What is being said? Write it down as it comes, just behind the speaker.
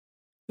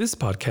This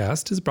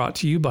podcast is brought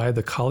to you by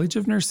the College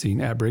of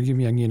Nursing at Brigham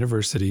Young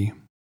University.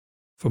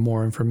 For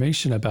more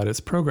information about its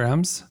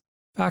programs,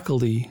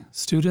 faculty,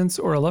 students,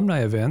 or alumni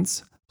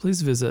events,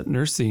 please visit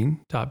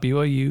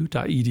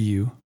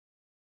nursing.byu.edu.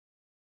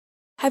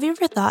 Have you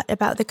ever thought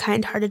about the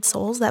kind-hearted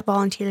souls that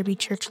volunteer to be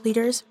church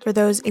leaders for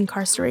those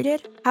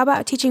incarcerated? How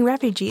about teaching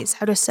refugees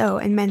how to sew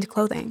and mend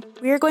clothing?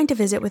 We are going to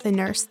visit with a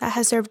nurse that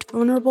has served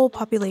vulnerable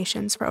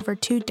populations for over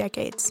 2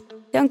 decades.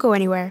 Don't go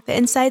anywhere. The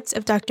insights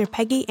of Dr.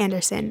 Peggy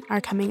Anderson are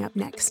coming up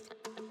next.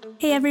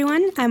 Hey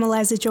everyone, I'm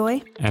Eliza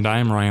Joy. And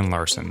I'm Ryan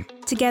Larson.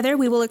 Together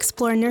we will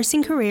explore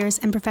nursing careers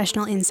and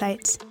professional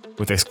insights,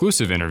 with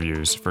exclusive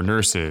interviews for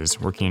nurses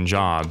working in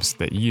jobs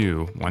that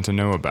you want to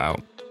know about.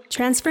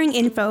 Transferring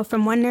info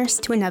from one nurse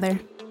to another.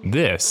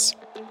 This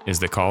is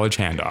the College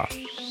Handoff.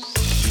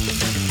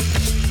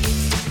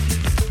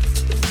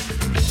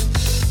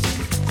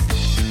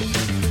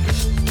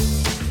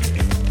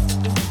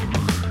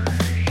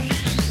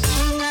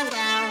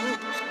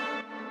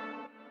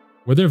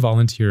 Whether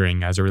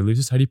volunteering as a Relief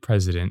Society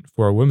president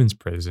for a women's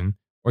prison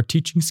or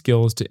teaching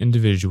skills to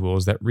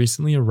individuals that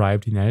recently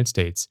arrived in the United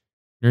States,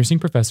 nursing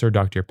professor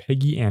Dr.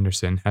 Peggy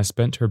Anderson has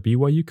spent her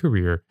BYU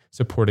career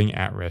supporting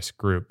at-risk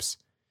groups.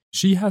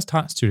 She has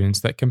taught students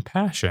that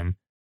compassion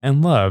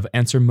and love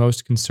answer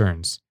most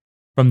concerns,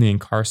 from the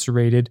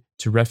incarcerated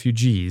to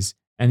refugees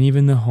and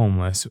even the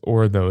homeless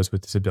or those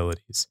with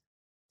disabilities.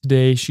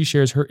 Today, she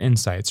shares her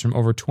insights from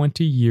over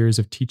 20 years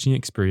of teaching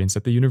experience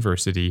at the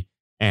university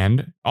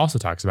and also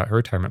talks about her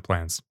retirement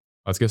plans.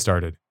 Let's get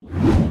started.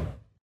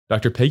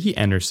 Dr. Peggy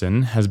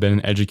Anderson has been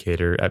an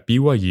educator at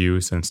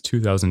BYU since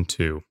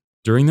 2002.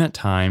 During that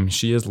time,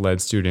 she has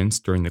led students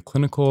during the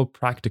clinical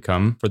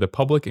practicum for the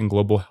public and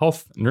global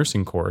health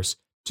nursing course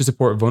to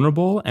support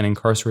vulnerable and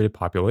incarcerated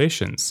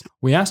populations.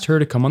 We asked her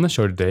to come on the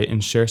show today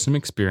and share some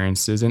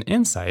experiences and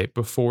insight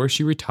before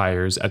she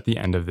retires at the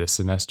end of this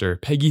semester.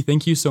 Peggy,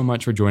 thank you so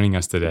much for joining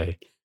us today.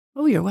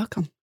 Oh, you're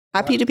welcome.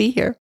 Happy to be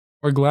here.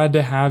 We're glad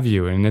to have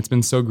you, and it's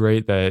been so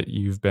great that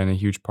you've been a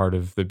huge part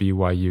of the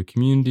BYU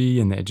community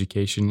and the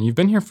education. You've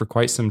been here for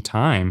quite some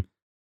time.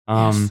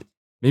 Yes.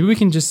 Maybe we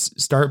can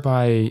just start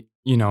by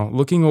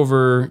looking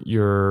over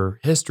your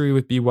history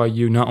with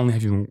BYU. Not only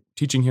have you been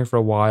teaching here for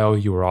a while,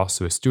 you were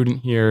also a student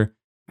here.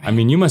 Right. I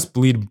mean, you must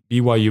bleed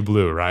BYU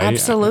blue, right?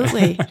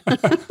 Absolutely.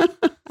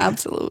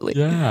 Absolutely.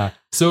 Yeah.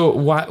 So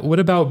what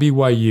about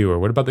BYU, or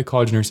what about the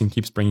College of Nursing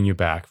keeps bringing you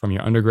back from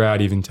your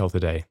undergrad even till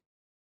today?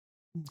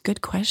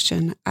 Good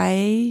question.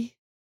 I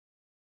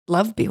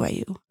love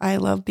BYU. I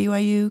love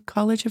BYU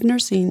College of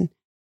Nursing.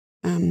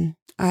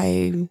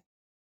 I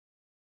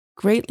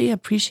greatly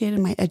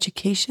appreciated my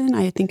education.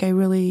 I think I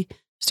really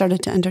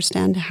started to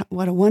understand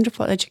what a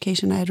wonderful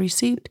education I had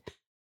received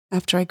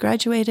after I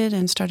graduated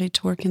and started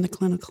to work in the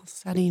clinical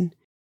setting.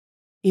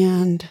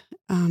 And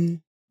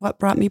what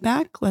brought me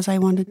back was I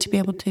wanted to be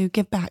able to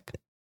give back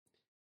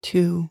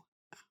to,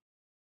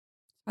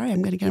 sorry,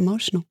 I'm going to get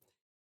emotional,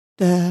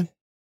 the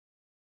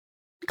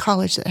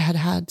college that had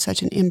had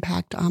such an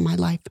impact on my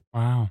life.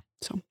 Wow.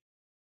 So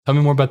tell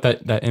me more about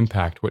that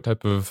impact. What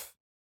type of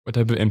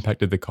impact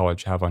did the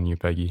college have on you,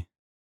 Peggy?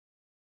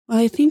 Well,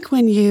 I think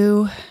when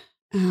you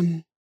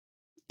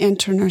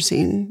enter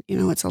nursing,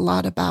 it's a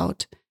lot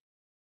about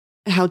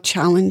how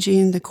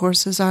challenging the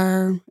courses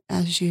are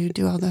as you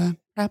do all the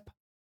prep,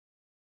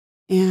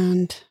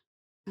 and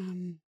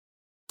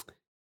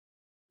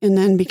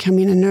then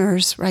becoming a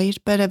nurse, right?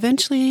 But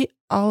eventually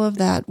all of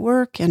that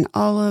work and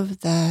all of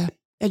the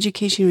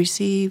education you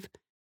receive,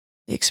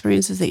 the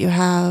experiences that you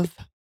have,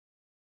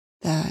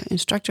 the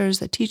instructors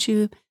that teach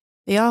you,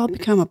 they all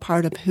become a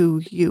part of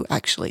who you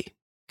actually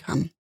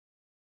become.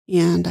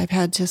 And I've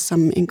had just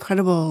some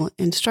incredible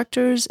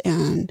instructors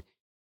and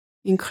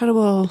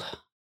incredible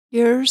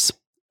peers,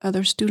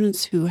 other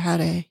students who had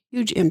a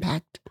huge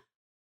impact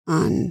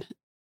on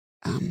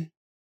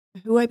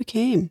who I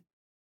became,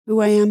 who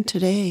I am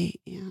today.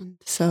 And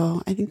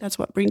so I think that's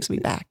what brings me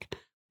back,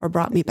 or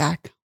brought me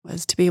back,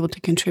 was to be able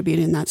to contribute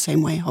in that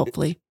same way,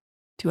 hopefully,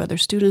 to other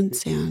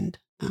students and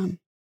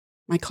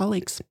my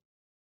colleagues.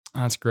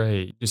 That's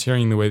great. Just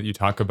hearing the way that you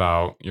talk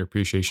about your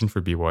appreciation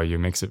for BYU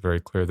makes it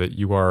very clear that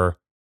you are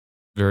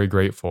very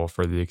grateful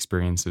for the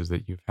experiences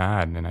that you've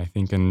had. And I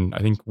think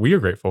we are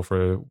grateful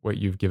for what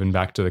you've given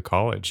back to the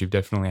college. You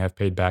definitely have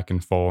paid back in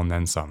full and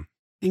then some.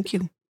 Thank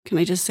you. Can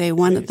I just say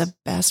one of the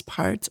best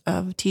parts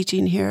of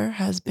teaching here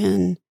has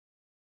been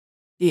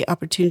the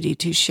opportunity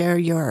to share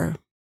your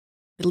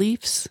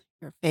beliefs,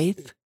 your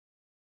faith,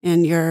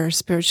 and your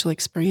spiritual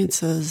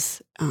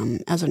experiences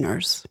as a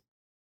nurse.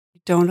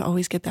 You don't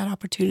always get that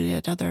opportunity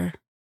at other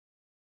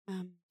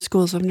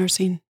schools of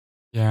nursing.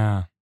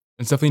 Yeah,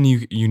 it's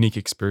definitely a unique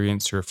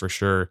experience here for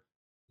sure.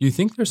 Do you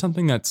think there's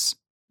something that's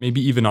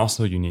maybe even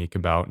also unique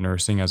about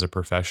nursing as a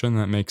profession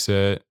that makes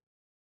it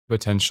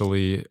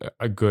potentially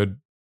a good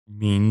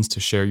means to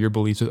share your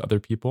beliefs with other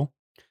people?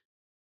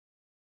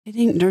 I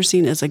think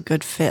nursing is a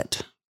good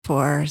fit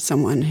for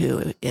someone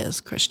who is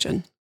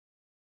Christian,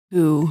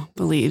 who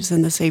believes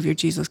in the Savior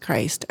Jesus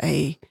Christ.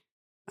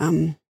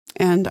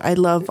 And I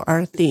love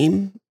our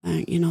theme,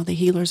 the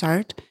healer's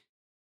art.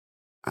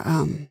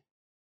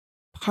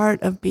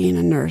 part of being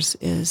a nurse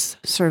is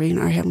serving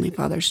our Heavenly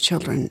Father's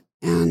children,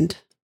 and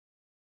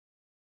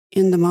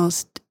in the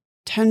most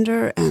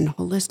tender and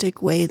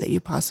holistic way that you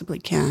possibly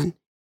can,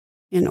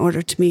 in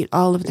order to meet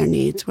all of their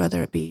needs,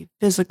 whether it be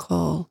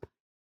physical,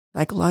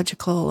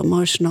 psychological,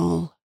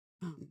 emotional,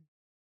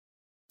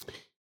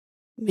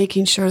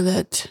 making sure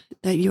that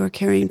you are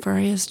caring for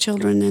his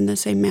children in the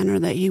same manner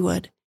that he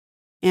would.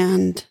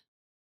 And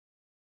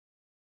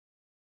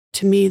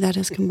to me, that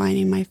is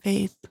combining my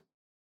faith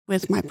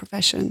with my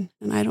profession.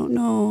 And I don't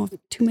know of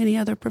too many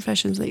other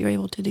professions that you're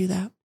able to do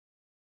that.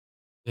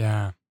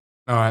 Yeah.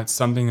 No, it's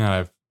something that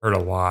I've heard a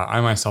lot.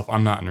 I myself,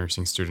 I'm not a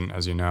nursing student,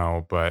 as you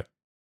know, but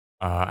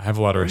I have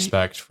a lot of Right.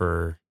 respect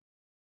for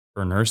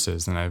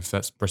nurses, and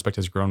that respect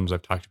has grown as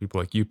I've talked to people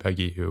like you,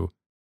 Peggy, who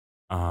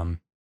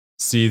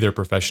see their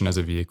profession as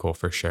a vehicle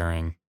for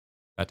sharing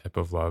that type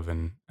of love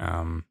and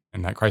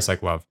that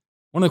Christ-like love.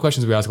 One of the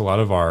questions we ask a lot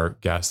of our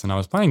guests, and I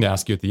was planning to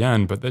ask you at the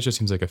end, but that just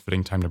seems like a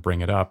fitting time to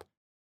bring it up.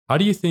 How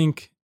do you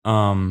think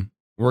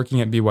working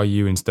at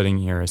BYU and studying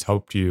here has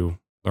helped you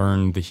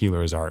learn the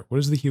healer's art? What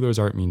does the healer's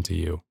art mean to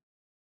you?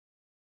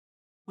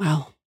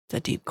 Wow, it's a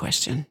deep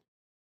question.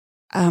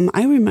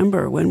 I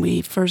remember when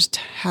we first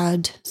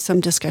had some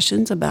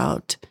discussions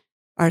about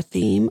our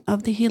theme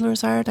of the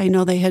healer's art. I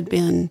know they had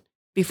been,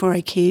 before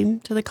I came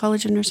to the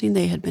College of Nursing,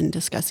 they had been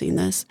discussing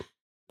this,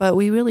 but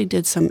we really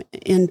did some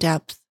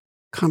in-depth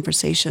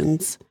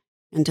conversations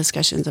and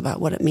discussions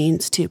about what it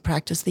means to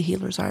practice the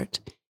healer's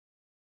art.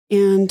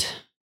 And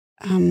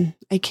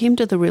I came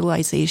to the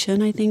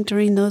realization, I think,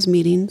 during those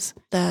meetings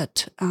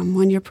that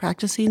when you're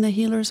practicing the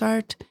healer's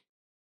art,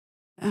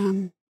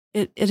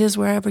 it is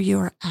wherever you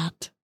are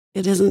at.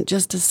 It isn't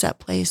just a set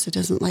place. It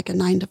isn't like a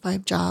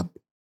 9-to-5 job.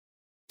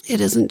 It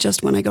isn't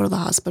just when I go to the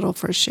hospital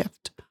for a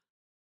shift.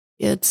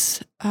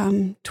 It's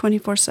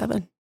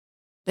 24/7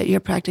 that you're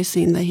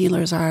practicing the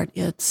healer's art.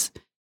 It's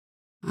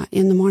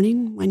in the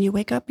morning when you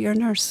wake up, you're a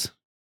nurse.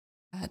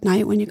 At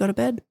night when you go to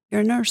bed,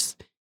 you're a nurse.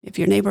 If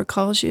your neighbor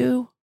calls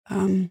you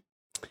in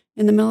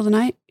the middle of the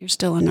night, you're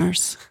still a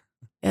nurse.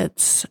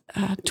 It's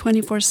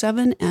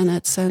 24/7, and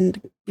it's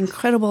an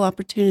incredible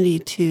opportunity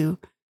to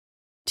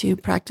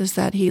practice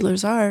that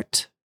healer's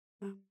art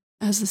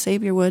as the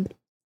Savior would,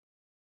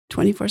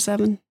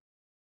 24/7.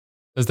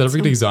 Does that ever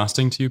get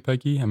exhausting to you,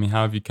 Peggy? I mean,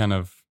 how have you kind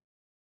of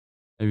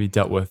maybe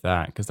dealt with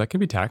that? Because that can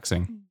be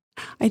taxing.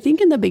 I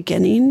think in the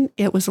beginning,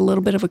 it was a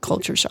little bit of a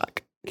culture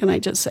shock. Can I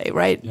just say,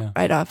 right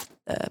off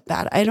the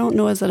bat? I don't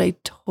know as that I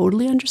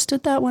totally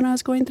understood that when I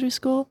was going through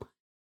school.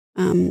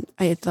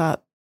 I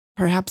thought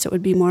perhaps it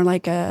would be more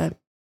like a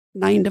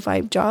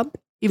 9-to-5 job,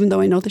 even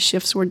though I know the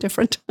shifts were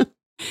different.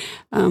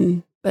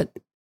 But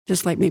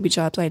just like maybe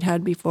jobs I'd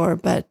had before.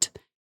 But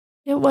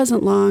it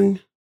wasn't long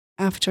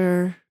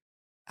after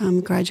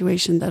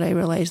graduation that I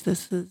realized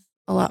this is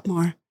a lot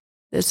more.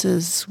 This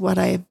is what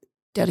I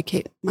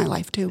dedicate my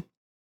life to,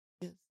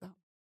 is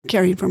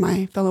caring for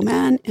my fellow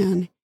man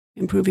and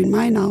improving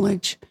my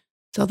knowledge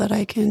so that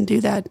I can do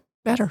that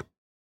better.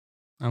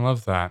 I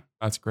love that.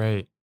 That's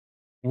great.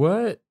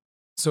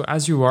 So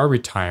as you are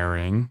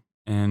retiring,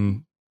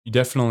 and you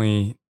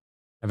definitely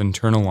have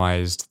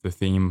internalized the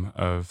theme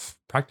of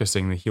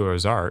practicing the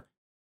healer's art,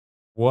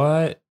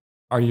 what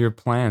are your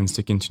plans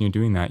to continue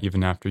doing that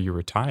even after you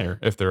retire,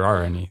 if there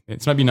are any?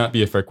 It's maybe not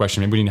be a fair question.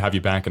 Maybe we need to have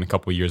you back in a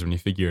couple of years when you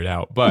figure it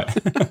out. But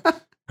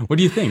what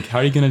do you think? How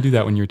are you going to do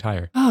that when you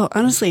retire? Oh,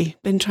 honestly,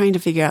 been trying to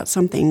figure out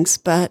some things,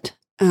 but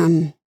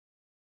my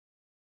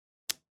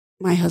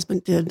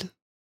husband did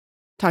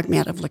talk me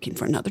out of looking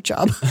for another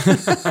job.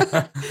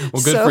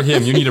 Well, good for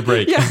him. You need a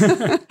break.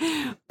 Yeah.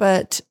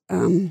 But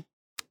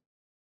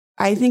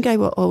I think I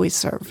will always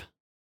serve.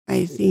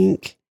 I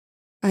think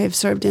I have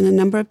served in a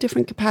number of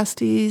different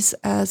capacities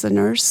as a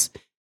nurse,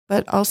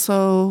 but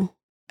also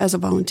as a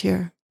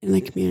volunteer in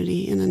the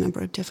community in a number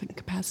of different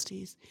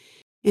capacities.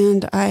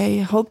 And I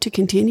hope to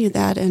continue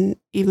that and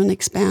even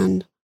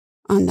expand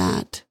on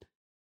that.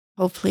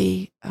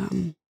 Hopefully,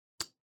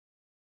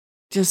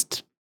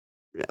 just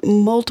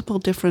multiple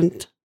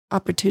different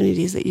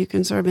opportunities that you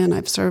can serve in.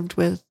 I've served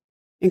with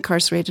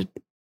incarcerated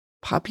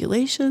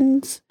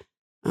populations.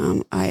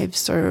 I've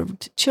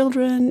served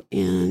children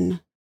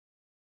in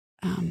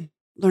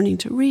learning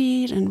to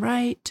read and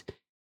write.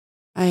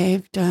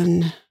 I've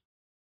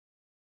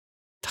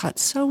taught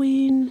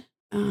sewing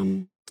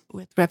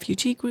with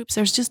refugee groups.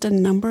 There's just a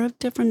number of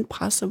different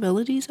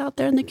possibilities out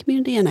there in the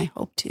community, and I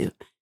hope to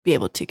be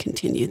able to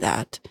continue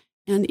that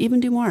and even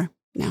do more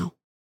now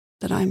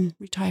that I'm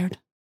retired.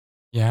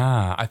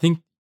 Yeah, I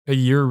think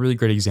you're a really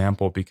great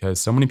example, because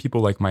so many people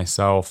like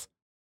myself,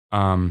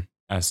 as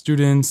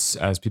students,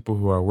 as people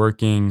who are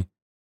working,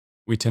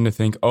 we tend to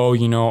think, oh,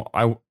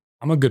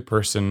 I'm a good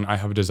person. I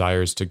have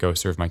desires to go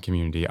serve my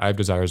community. I have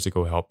desires to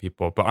go help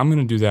people, but I'm going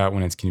to do that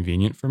when it's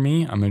convenient for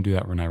me. I'm going to do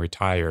that when I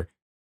retire.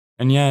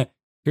 And yet,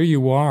 here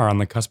you are on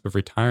the cusp of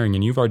retiring,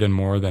 and you've already done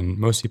more than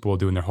most people will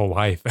do in their whole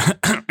life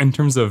in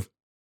terms of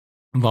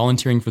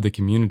volunteering for the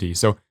community.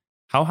 So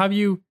how have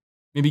you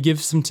maybe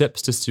give some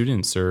tips to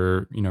students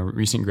or,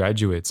 recent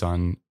graduates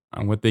on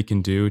what they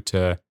can do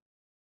to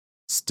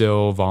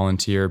still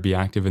volunteer, be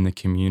active in the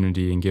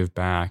community, and give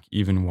back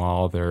even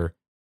while they're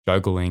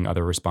juggling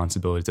other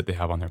responsibilities that they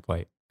have on their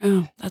plate?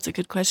 Oh, that's a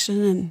good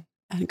question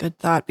and a good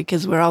thought,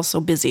 because we're all so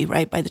busy,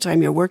 right? By the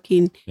time you're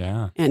working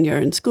and you're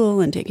in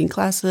school and taking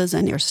classes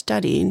and you're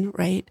studying,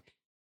 right?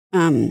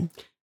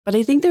 But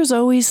I think there's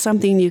always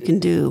something you can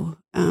do.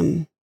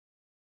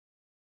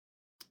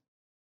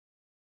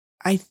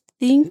 I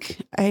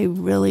think I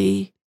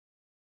really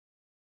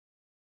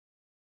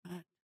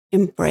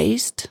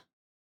embraced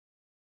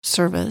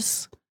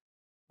service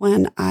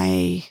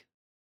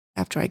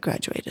after I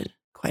graduated,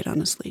 quite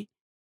honestly.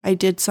 I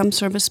did some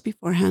service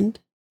beforehand,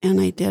 and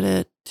I did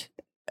it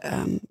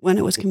when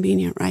it was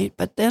convenient, right?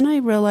 But then I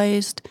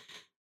realized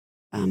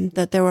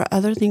that there were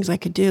other things I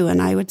could do,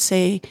 and I would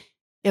say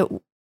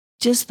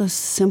just the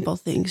simple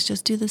things,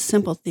 just do the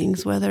simple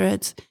things, whether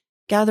it's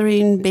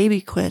gathering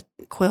baby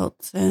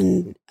quilts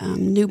and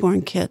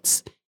newborn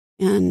kits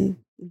and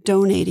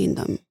donating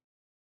them.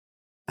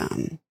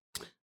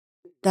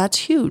 That's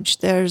huge.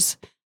 I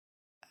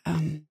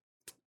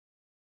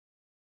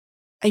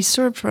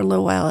served for a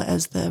little while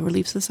as the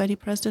Relief Society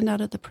president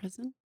out at the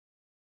prison.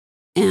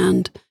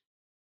 And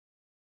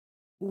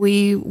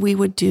we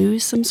would do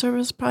some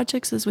service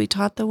projects as we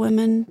taught the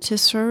women to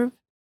serve.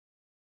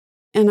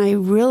 And I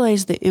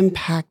realized the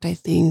impact, I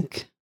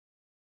think,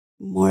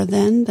 more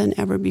then than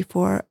ever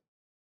before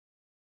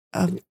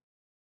of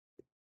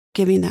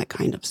giving that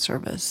kind of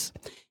service.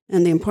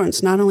 And the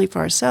importance not only for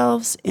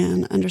ourselves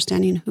and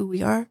understanding who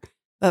we are,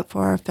 but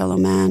for our fellow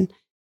man.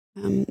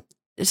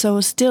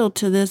 So still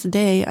to this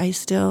day,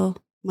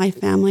 my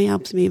family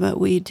helps me, but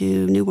we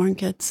do newborn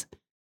kits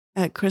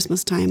at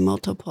Christmas time,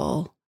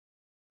 multiple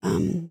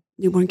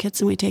newborn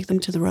kits, and we take them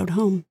to the road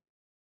home.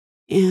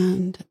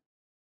 And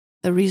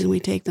the reason we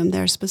take them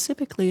there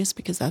specifically is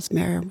because that's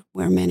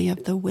where many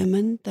of the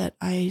women that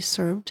I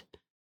served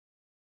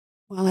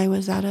while I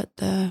was out at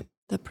the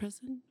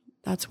prison,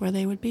 that's where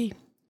they would be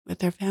with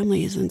their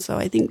families. And so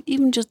I think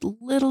even just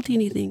little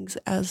teeny things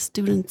as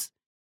students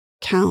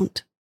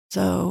count.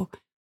 So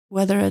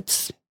whether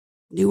it's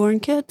newborn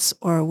kits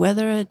or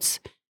whether it's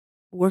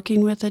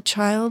working with a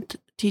child,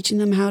 teaching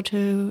them how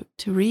to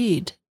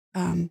read,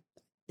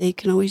 they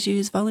can always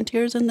use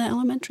volunteers in the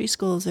elementary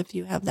schools if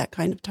you have that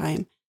kind of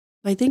time.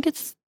 I think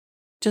it's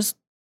just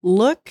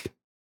look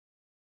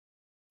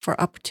for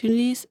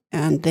opportunities,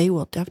 and they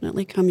will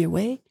definitely come your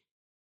way.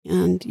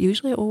 And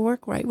usually it will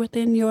work right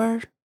within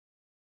your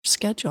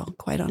schedule,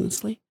 quite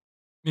honestly.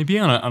 Maybe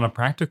on a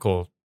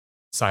practical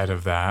side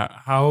of that,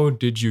 how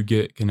did you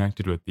get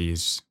connected with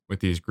these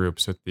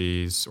groups, with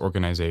these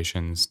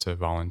organizations to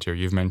volunteer?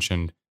 You've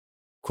mentioned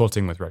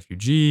quilting with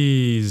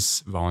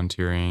refugees,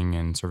 volunteering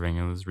and serving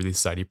as Relief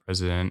Society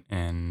president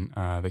in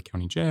the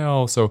county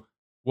jail. So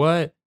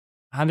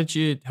how did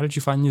you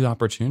find these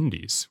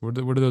opportunities? What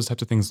do those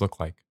types of things look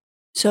like?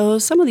 So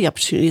some of the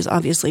opportunities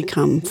obviously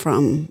come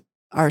from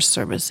our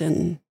service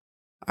in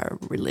our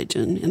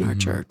religion, in our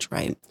church,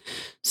 right?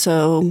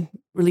 So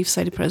Relief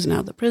Society president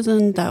out of the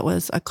prison, that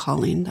was a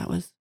calling that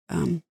was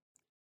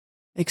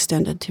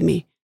extended to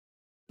me.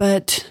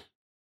 But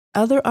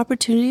other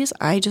opportunities,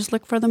 I just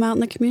look for them out in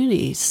the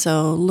community.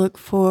 So look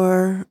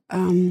for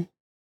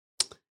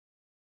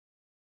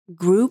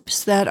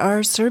groups that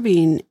are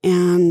serving,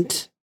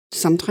 and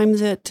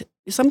sometimes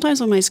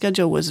when my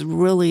schedule was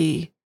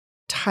really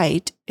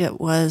tight, it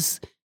was,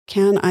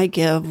 can I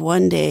give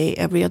one day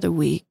every other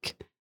week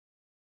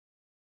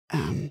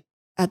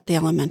at the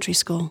elementary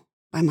school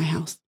by my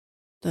house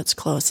that's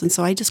close? And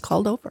so I just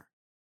called over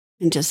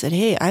and just said,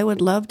 hey, I would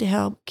love to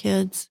help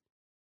kids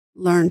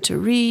learn to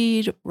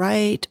read,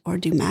 write, or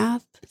do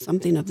math,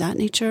 something of that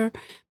nature,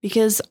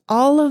 because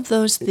all of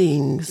those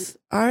things,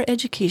 our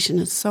education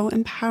is so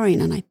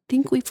empowering, and I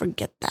think we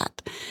forget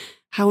that,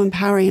 how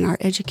empowering our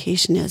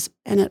education is,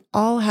 and it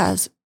all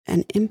has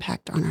an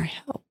impact on our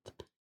health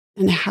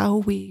and how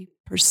we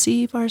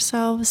perceive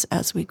ourselves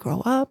as we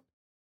grow up,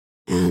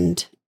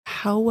 and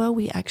how well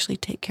we actually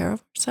take care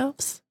of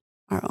ourselves,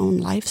 our own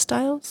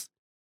lifestyles.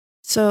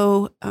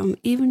 So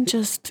even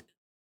just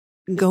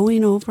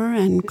going over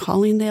and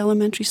calling the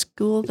elementary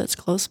school that's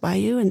close by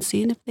you and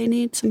seeing if they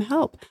need some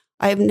help.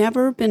 I've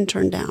never been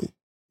turned down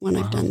when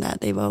I've done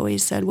that. They've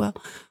always said, well,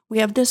 we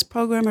have this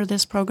program or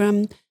this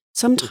program.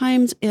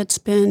 Sometimes it's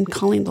been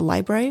calling the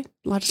library.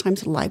 A lot of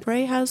times the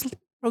library has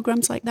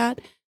programs like that.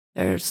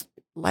 There's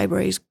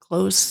libraries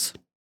close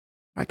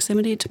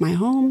proximity to my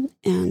home.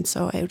 And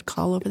so I would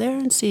call over there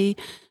and see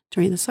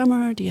during the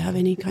summer, do you have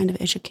any kind of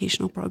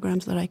educational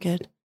programs that I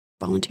could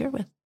volunteer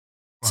with?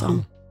 Wow.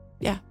 So,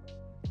 yeah.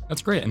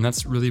 That's great. And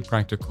that's really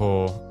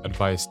practical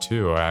advice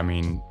too. I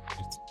mean,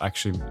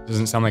 it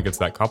doesn't sound like it's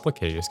that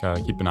complicated. You just got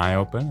to keep an eye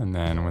open. And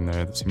then when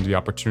there seem to be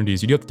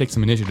opportunities, you do have to take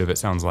some initiative, it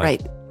sounds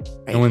like. Right.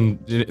 And when,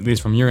 at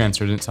least from your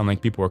answer, it didn't sound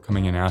like people were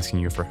coming in asking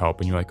you for help.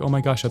 And you're like, oh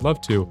my gosh, I'd love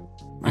to.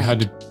 You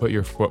had to put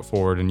your foot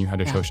forward and you had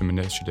to show some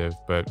initiative,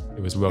 but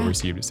it was well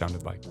received, it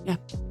sounded like. Yeah.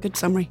 Good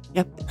summary.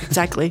 Yep.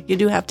 Exactly. You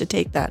do have to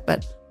take that,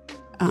 but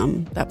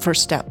that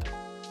first step.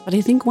 But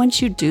I think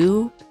once you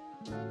do,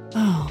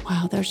 oh,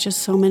 wow, there's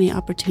just so many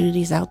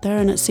opportunities out there.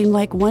 And it seemed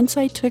like once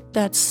I took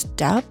that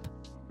step,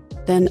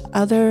 then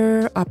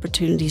other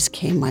opportunities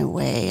came my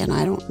way. And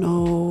I don't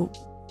know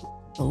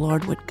if the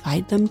Lord would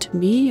guide them to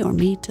me or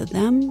me to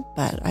them,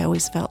 but I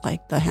always felt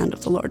like the hand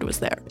of the Lord was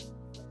there.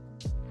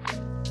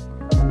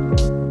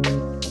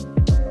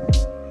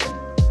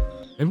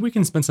 Maybe we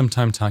can spend some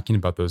time talking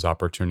about those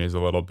opportunities a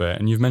little bit.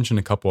 And you've mentioned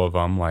a couple of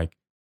them, like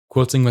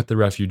quilting with the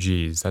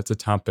refugees. That's a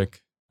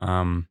topic,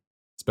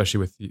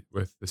 especially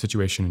with the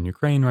situation in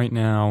Ukraine right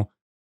now,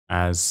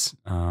 as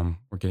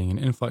we're getting an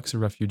influx of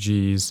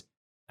refugees.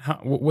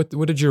 What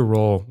did your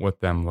role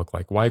with them look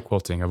like? Why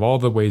quilting? Of all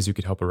the ways you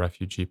could help a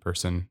refugee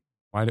person,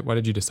 why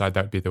did you decide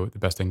that would be the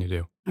best thing to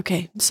do?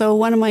 Okay, so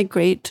one of my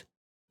great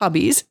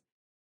hobbies,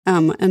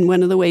 and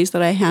one of the ways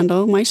that I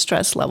handle my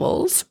stress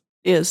levels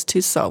is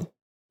to sew.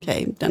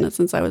 Okay, I've done it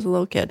since I was a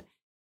little kid.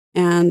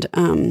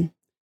 And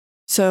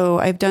so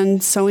I've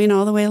done sewing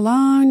all the way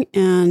along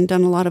and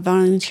done a lot of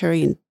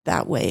volunteering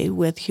that way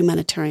with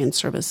humanitarian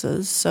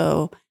services.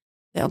 So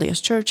the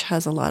LDS Church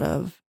has a lot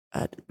of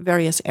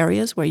various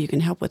areas where you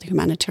can help with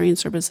humanitarian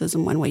services.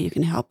 And one way you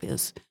can help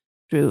is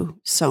through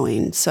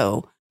sewing.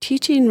 So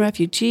teaching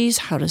refugees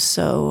how to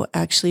sew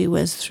actually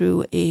was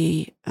through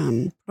a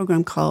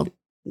program called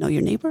Know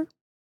Your Neighbor.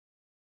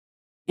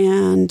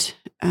 And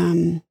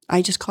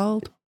I just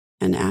called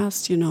and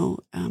asked,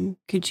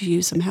 could you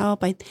use some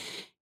help?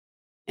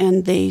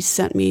 And they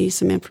sent me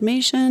some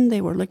information.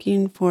 They were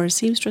looking for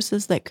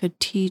seamstresses that could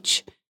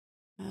teach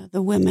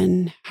the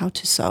women how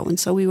to sew. And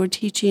so we were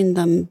teaching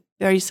them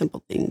very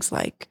simple things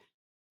like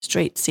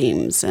straight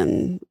seams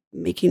and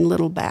making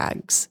little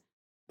bags.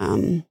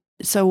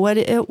 So what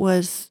it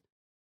was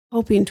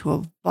hoping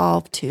to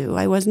evolve to,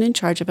 I wasn't in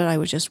charge of it. I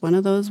was just one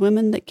of those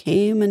women that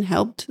came and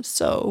helped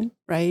sew,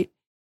 right?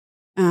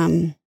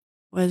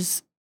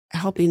 Was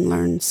helping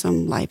learn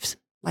some life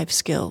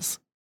skills,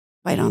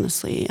 quite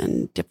honestly,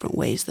 and different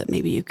ways that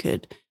maybe you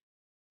could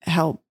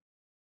help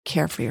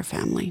care for your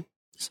family.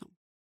 So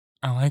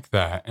I like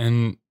that.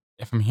 And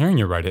if I'm hearing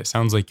you right, it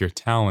sounds like your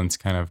talents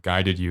kind of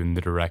guided you in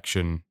the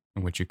direction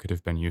in which you could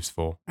have been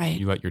useful. Right.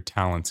 You let your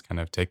talents kind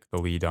of take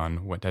the lead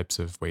on what types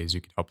of ways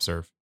you could help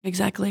serve.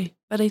 Exactly.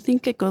 But I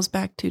think it goes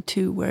back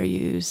to where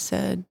you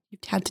said you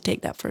had to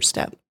take that first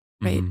step,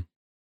 right? Mm-hmm.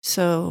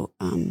 So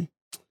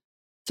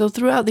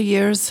throughout the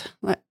years,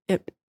 I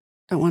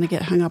don't want to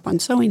get hung up on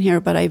sewing here,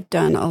 but I've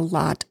done a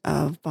lot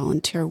of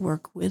volunteer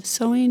work with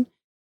sewing.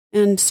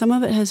 And some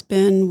of it has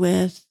been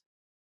with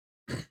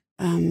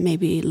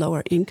maybe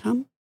lower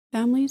income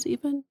families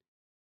even,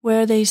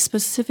 where they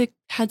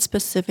had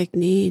specific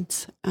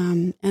needs.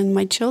 And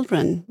my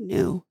children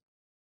knew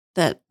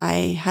that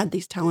I had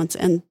these talents,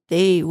 and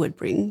they would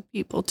bring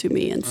people to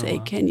me and say,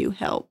 can you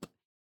help?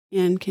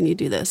 And can you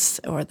do this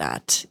or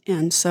that?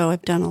 And so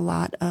I've done a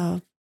lot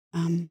of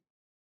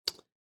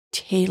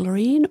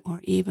tailoring,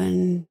 or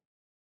even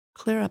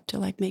clear up to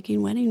like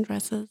making wedding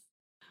dresses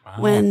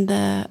when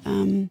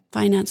the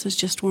finances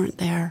just weren't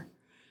there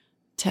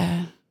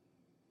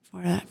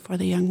for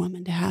the young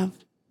woman to have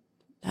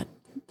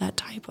that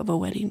type of a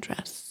wedding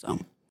dress. So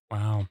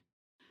wow.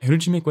 Who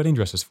did you make wedding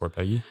dresses for,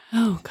 Peggy?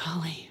 Oh,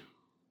 golly.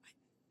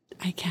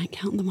 I can't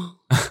count them all.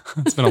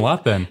 It's been a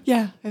lot then.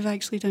 Yeah, I've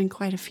actually done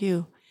quite a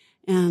few.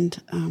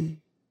 And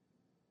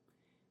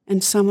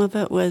some of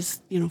it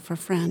was, for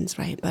friends,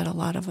 right? But a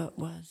lot of it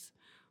was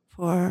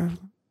for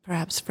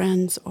perhaps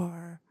friends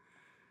or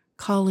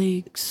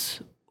colleagues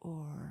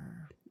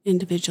or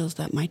individuals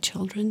that my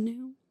children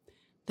knew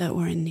that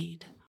were in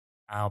need.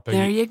 Wow,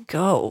 there you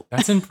go.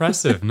 That's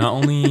impressive. Not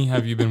only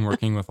have you been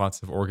working with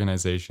lots of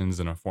organizations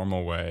in a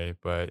formal way,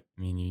 but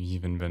you've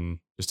even been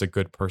just a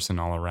good person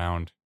all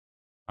around,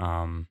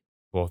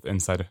 both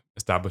inside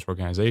established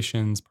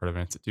organizations, part of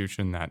an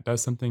institution that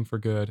does something for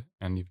good,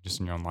 and even just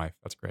in your own life.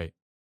 That's great.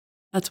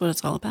 That's what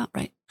it's all about,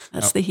 right?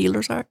 That's the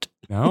healer's art.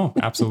 No,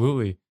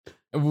 absolutely.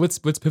 Let's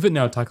pivot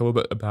now. Talk a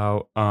little bit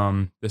about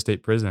the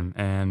state prison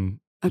and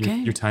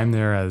your time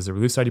there as a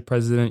Relief Society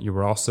president. You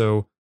were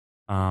also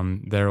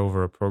there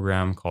over a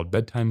program called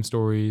Bedtime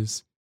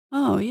Stories.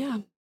 Oh yeah,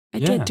 I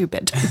did do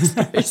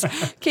bedtime stories.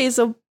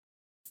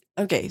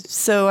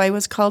 So I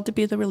was called to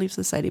be the Relief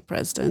Society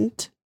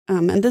president,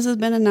 and this has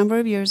been a number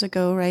of years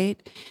ago,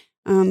 right?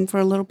 For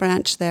a little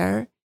branch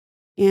there,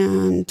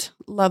 and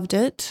loved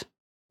it.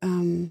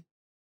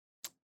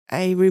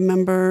 I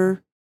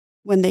remember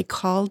when they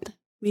called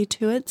me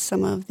to it,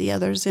 some of the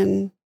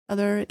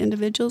other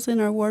individuals in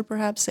our ward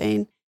perhaps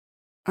saying,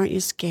 "Aren't you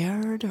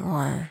scared?"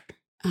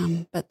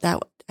 But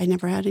that I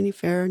never had any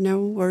fear,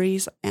 no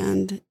worries.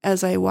 And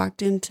as I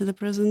walked into the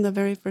prison the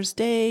very first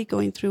day,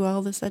 going through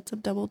all the sets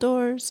of double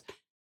doors,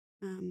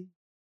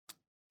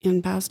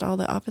 and past all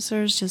the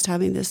officers, just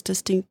having this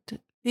distinct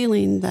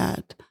feeling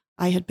that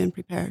I had been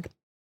prepared,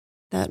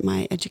 that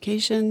my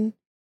education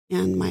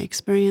and my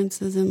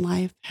experiences in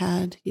life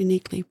had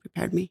uniquely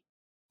prepared me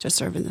to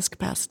serve in this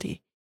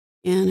capacity.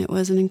 And it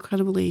was an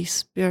incredibly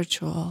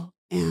spiritual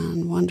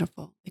and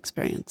wonderful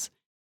experience.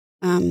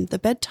 The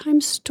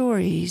bedtime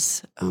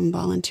stories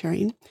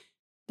volunteering,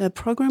 The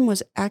program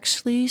was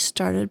actually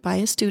started by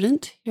a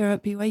student here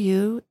at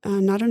BYU,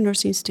 not a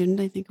nursing student.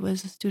 I think it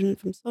was a student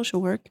from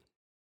social work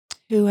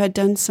who had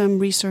done some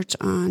research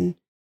on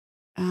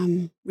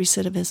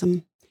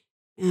recidivism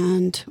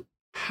and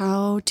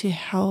how to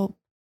help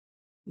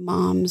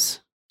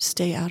moms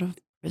stay out of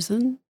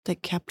prison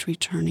that kept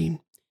returning.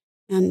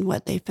 And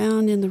what they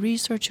found in the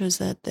research was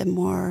that the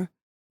more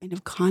kind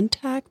of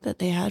contact that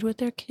they had with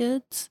their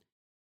kids,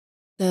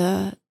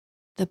 the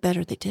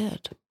better they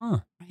did. Huh.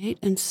 Right?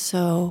 And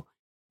so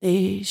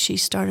she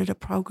started a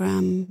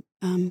program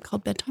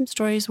called Bedtime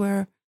Stories,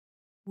 where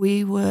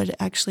we would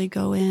actually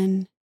go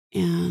in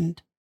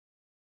and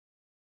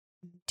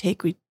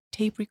take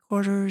tape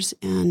recorders,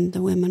 and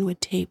the women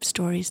would tape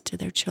stories to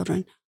their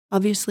children.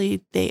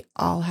 Obviously, they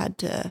all had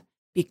to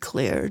be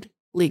cleared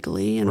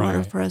legally in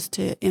order to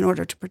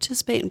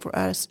participate and for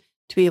us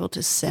to be able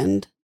to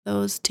send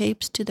those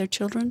tapes to their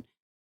children.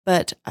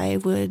 But I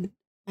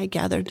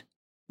gathered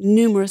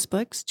numerous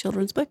books,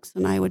 children's books,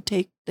 and I would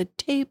take the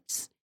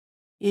tapes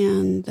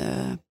and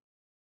the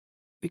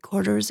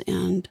recorders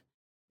and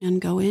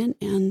go in,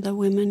 and the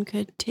women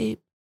could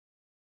tape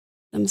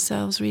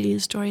themselves reading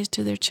stories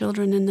to their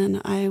children, and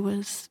then I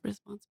was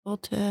responsible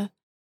to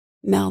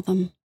mail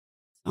them.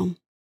 So,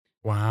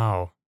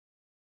 Wow.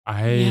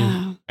 I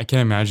yeah, can't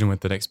imagine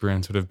what that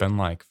experience would have been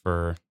like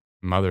for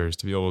mothers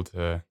to be able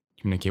to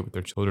communicate with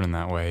their children in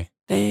that way.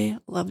 they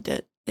loved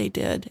it. They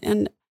did,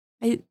 and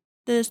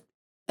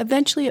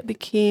eventually it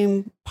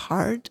became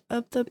part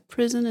of the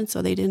prison, and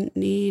so they didn't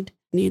need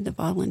the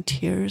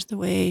volunteers the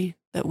way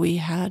that we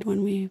had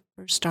when we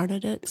first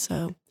started it.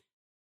 So,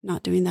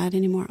 not doing that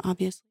anymore,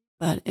 obviously.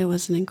 But it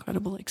was an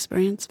incredible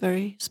experience,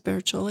 very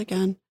spiritual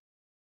again.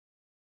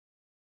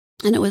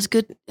 And it was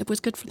good. It was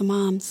good for the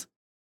moms,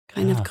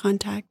 kind of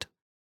contact.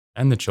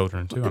 And the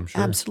children too, I'm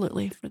sure.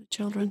 Absolutely, for the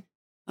children.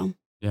 So.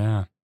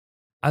 Yeah.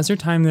 As your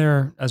time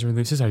there as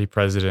Relief Society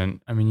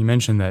president, I mean, you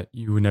mentioned that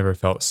you never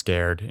felt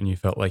scared and you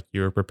felt like you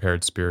were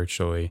prepared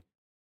spiritually.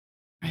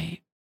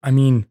 Right. I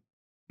mean,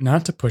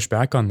 not to push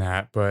back on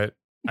that, but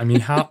I mean,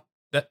 how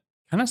that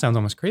kind of sounds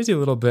almost crazy a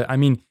little bit. I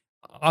mean,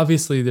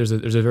 obviously there's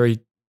a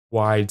very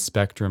wide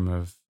spectrum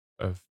of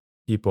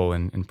people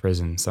in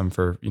prison, some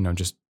for,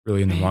 just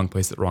really in the wrong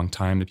place at the wrong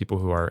time, the people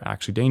who are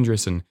actually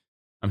dangerous. And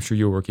I'm sure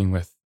you're working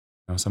with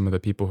some of the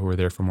people who were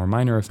there for more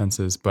minor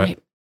offenses. But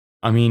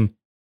I mean,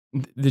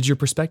 did your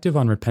perspective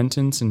on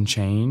repentance and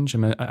change? I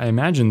mean, I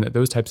imagine that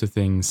those types of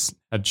things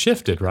had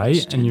shifted,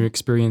 right? And your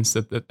experience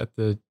at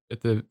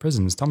the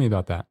prisons. Tell me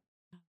about that.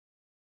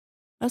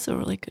 That's a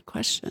really good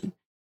question.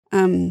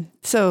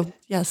 So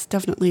yes,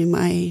 definitely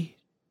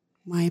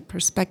my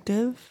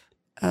perspective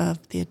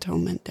of the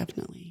atonement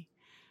definitely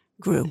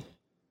grew,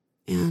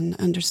 and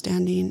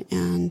understanding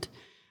and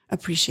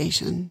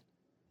appreciation,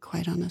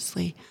 quite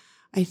honestly.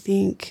 I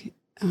think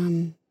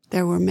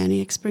there were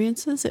many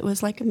experiences. It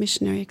was like a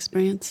missionary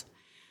experience.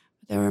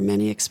 There were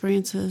many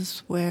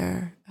experiences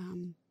where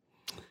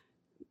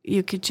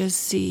you could just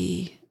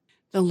see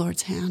the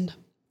Lord's hand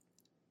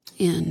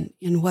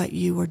in what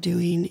you were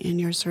doing in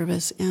your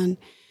service, and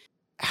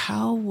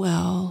how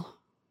well,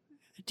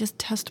 just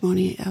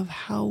testimony of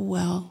how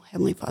well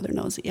Heavenly Father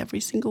knows every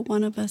single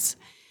one of us.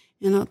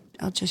 And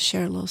I'll just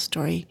share a little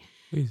story.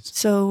 Please.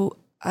 So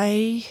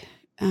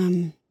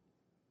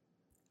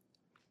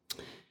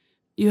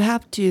you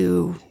have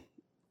to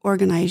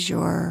organize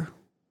your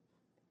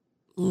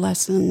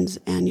lessons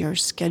and your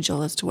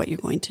schedule as to what you're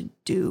going to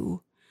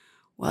do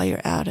while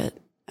you're at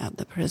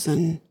the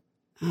prison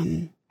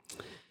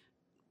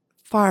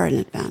far in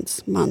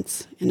advance,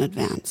 months in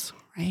advance,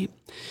 right?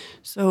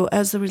 So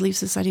as the Relief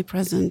Society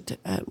presidency,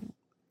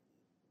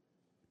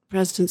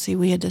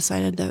 we had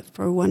decided that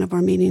for one of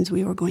our meetings,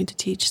 we were going to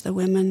teach the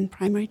women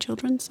primary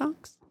children's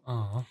songs.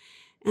 Uh-huh.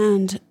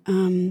 And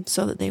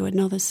so that they would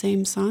know the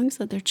same songs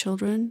that their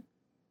children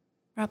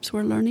perhaps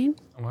were learning.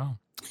 Oh, wow.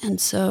 And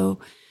so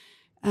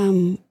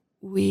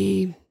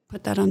we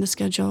put that on the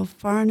schedule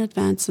far in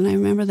advance. And I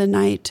remember the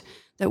night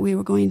that we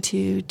were going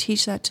to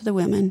teach that to the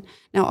women.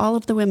 Now, all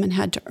of the women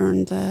had to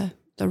earn the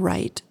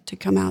right to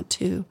come out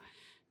to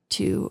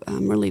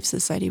Relief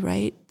Society,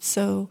 right?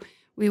 So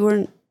we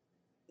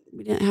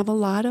didn't have a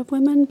lot of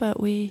women,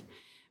 but we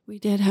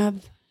did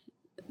have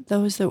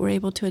those that were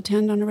able to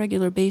attend on a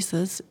regular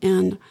basis.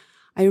 And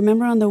I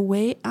remember on the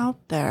way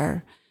out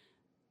there,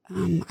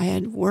 I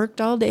had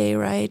worked all day,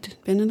 right?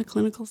 Been in a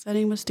clinical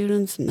setting with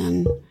students, and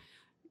then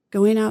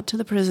going out to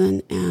the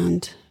prison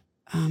and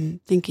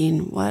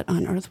thinking, what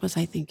on earth was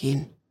I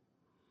thinking?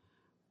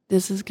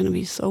 This is going to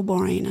be so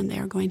boring, and they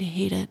are going to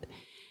hate it.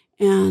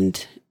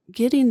 And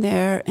getting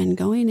there and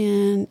going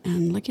in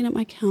and looking at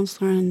my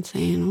counselor and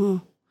saying,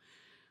 oh,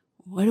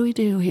 what do we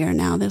do here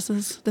now?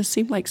 This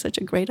seemed like such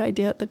a great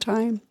idea at the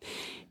time.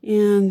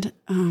 And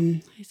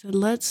I said,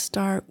 let's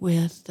start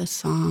with the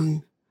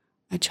song,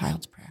 A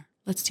Child's Prayer.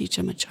 Let's teach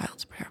them a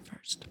child's prayer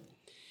first.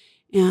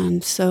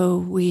 And so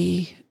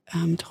we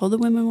told the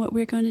women what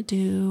we were going to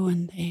do,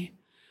 and they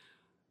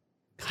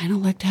kind of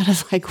looked at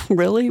us like,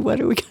 really? What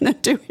are we going to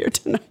do here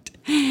tonight?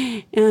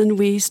 And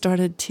we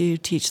started to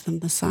teach them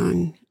the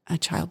song, a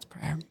child's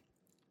prayer.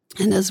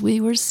 And as we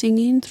were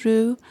singing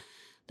through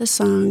the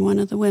song, one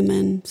of the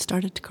women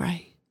started to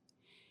cry,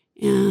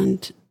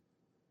 and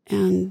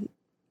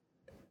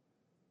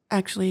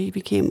actually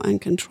became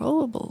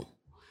uncontrollable.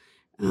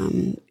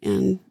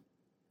 And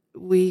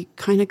we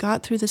kind of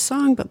got through the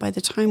song, but by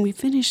the time we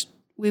finished,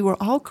 we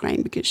were all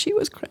crying because she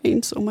was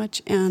crying so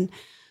much. And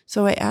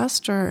so I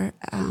asked her,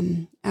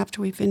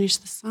 after we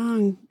finished the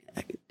song,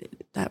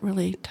 that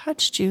really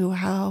touched you.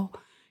 How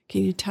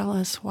can you tell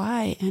us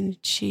why? And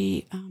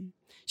she'd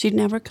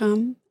never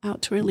come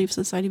out to Relief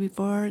Society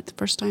before. The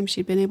first time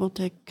she'd been able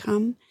to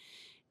come.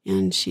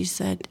 And she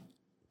said,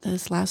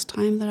 this last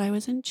time that I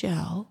was in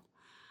jail,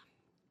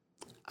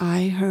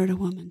 I heard a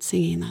woman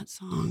singing that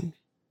song.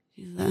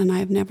 And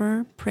I've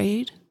never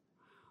prayed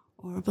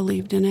or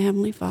believed in a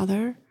Heavenly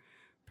Father,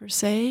 per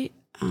se.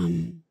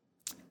 And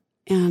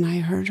I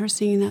heard her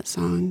singing that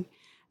song,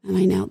 and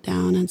I knelt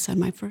down and said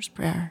my first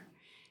prayer.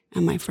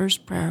 And my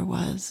first prayer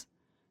was,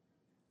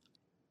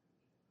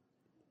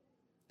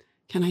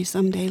 can I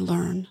someday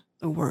learn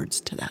the words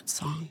to that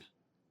song?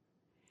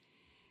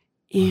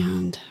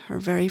 And her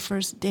very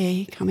first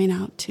day coming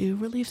out to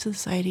Relief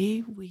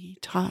Society, we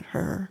taught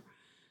her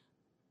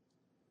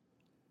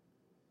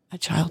a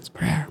child's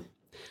prayer.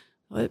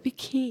 So it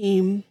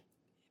became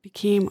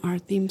our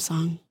theme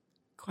song,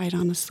 quite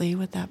honestly,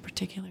 with that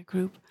particular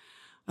group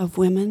of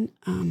women.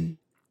 And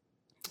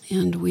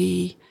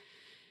they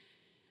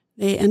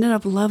ended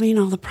up loving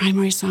all the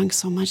primary songs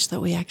so much that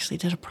we actually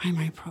did a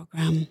primary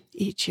program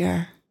each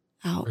year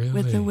out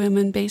with the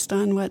women based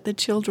on what the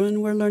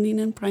children were learning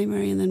in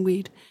primary. And then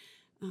we'd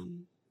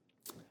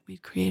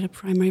create a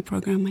primary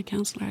program. My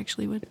counselor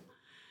actually would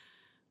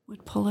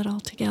pull it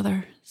all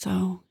together.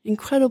 So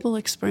incredible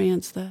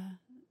experience, the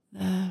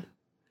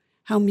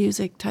how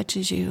music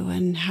touches you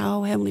and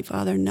how Heavenly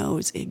Father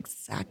knows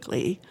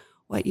exactly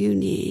what you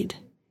need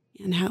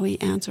and how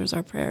he answers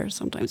our prayers.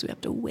 Sometimes we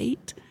have to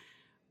wait,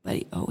 but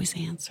he always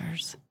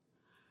answers.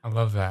 I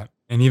love that.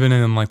 And even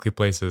in unlikely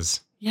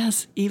places.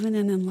 Yes, even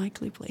in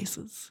unlikely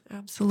places.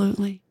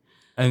 Absolutely.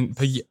 And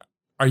Peggy,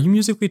 are you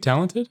musically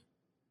talented?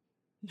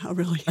 Not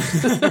really.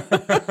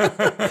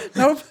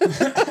 Nope.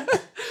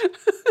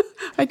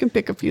 I can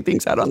pick a few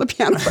things out on the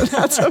piano, but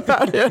that's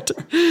about it.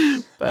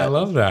 But I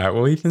love that.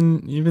 Well,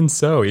 even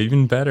so,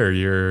 even better.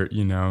 You're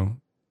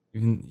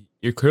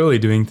clearly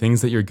doing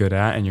things that you're good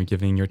at, and you're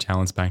giving your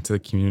talents back to the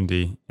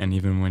community. And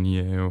even when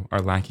you are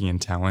lacking in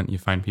talent, you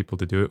find people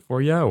to do it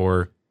for you,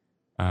 or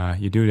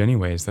you do it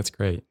anyways. That's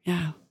great.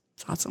 Yeah,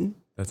 it's awesome.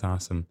 That's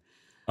awesome.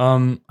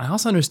 I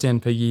also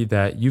understand, Peggy,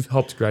 that you've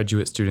helped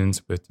graduate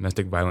students with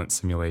domestic violence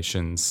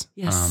simulations.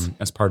 Yes.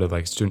 As part of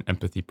like student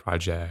empathy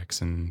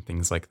projects and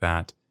things like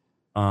that.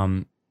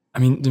 I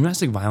mean,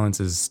 domestic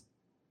violence is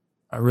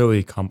a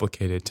really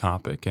complicated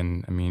topic,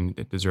 and I mean,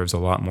 it deserves a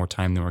lot more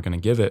time than we're going to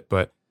give it.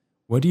 But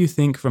what do you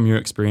think from your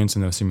experience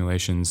in those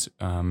simulations,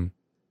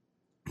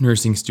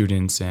 nursing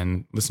students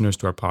and listeners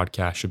to our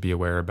podcast should be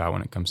aware about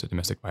when it comes to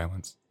domestic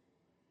violence?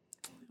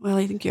 Well,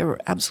 I think you're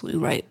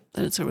absolutely right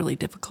that it's a really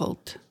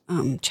difficult,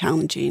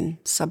 challenging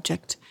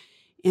subject,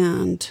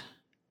 and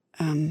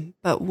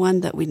but one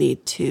that we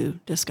need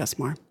to discuss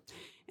more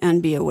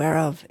and be aware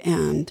of.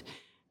 And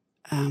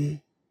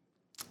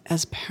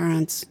as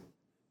parents,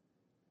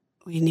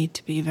 we need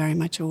to be very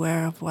much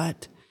aware of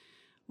what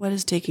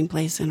is taking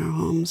place in our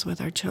homes with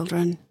our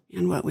children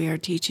and what we are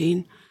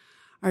teaching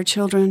our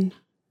children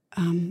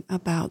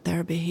about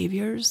their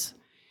behaviors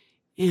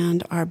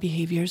and our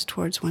behaviors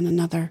towards one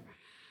another.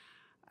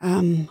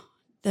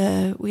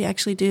 We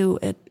actually do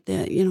at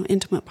the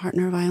intimate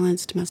partner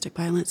violence, domestic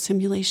violence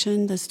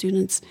simulation. The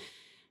students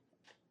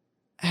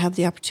have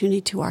the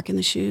opportunity to walk in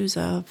the shoes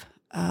of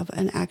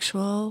an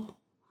actual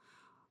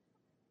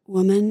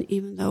woman,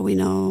 even though we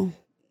know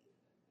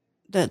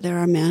that there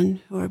are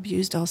men who are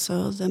abused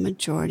also. The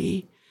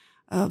majority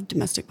of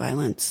domestic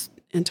violence,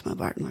 intimate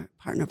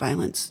partner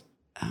violence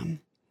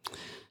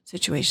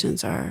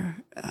situations are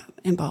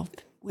involve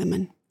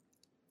women.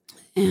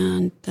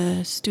 And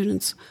the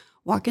students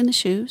walk in the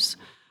shoes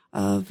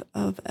of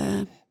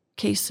a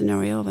case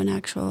scenario of an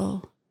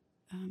actual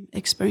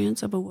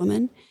experience of a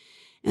woman.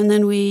 And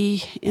then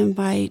we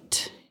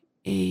invite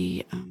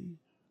a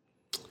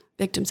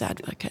victim's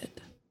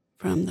advocate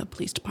from the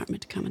police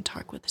department to come and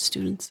talk with the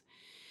students.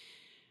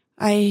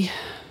 I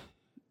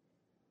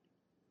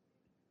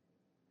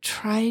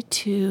try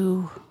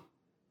to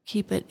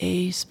keep it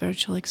a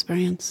spiritual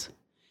experience,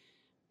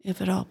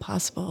 if at all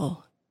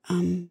possible.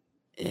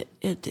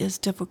 It is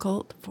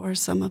difficult for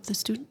some of the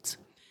students.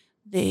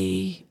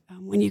 They,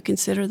 when you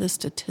consider the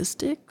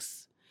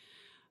statistics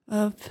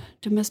of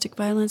domestic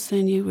violence,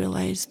 then you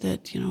realize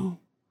that,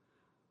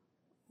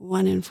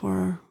 1 in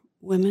 4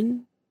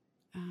 women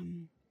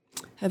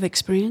have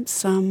experienced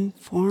some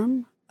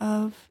form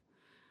of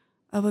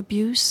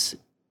abuse.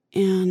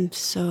 And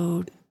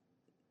so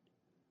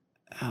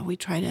we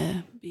try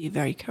to be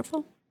very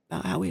careful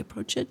about how we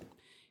approach it.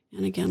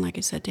 And again, like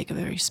I said, take a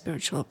very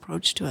spiritual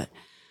approach to it.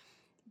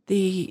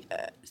 The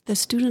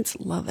students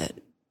love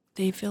it.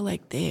 They feel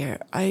like their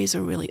eyes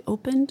are really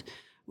opened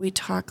we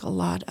talk a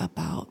lot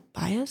about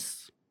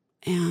bias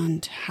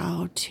and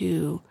how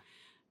to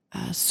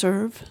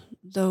serve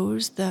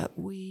those that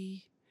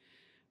we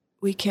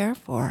care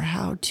for,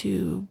 how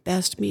to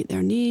best meet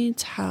their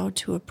needs, how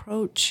to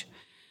approach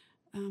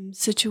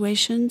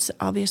situations.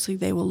 Obviously,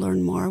 they will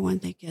learn more when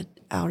they get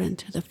out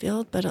into the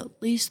field, but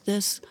at least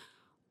this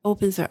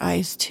opens their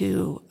eyes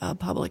to a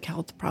public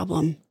health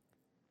problem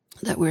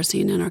that we're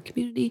seeing in our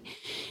community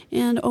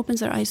and opens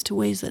their eyes to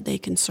ways that they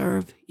can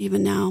serve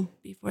even now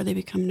before they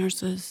become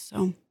nurses.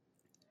 So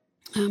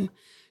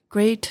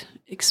great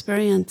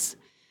experience.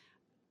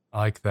 I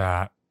like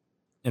that.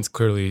 It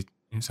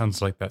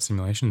sounds like that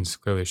simulation is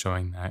clearly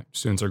showing that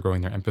students are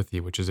growing their empathy,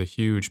 which is a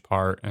huge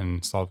part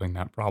in solving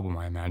that problem,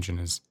 I imagine,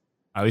 is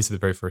at least the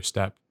very first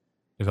step,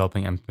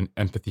 developing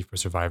empathy for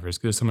survivors.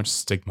 Because there's so much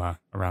stigma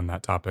around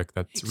that topic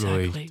that's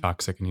really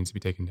toxic and needs to be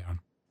taken down.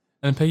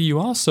 And Peggy, you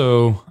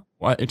also,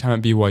 at your time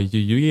at BYU,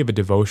 you gave a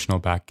devotional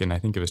back in, I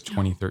think it was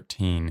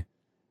 2013.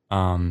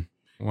 I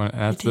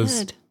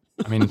did.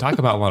 I mean, talk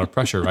about a lot of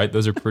pressure, right?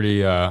 Those are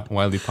pretty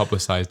widely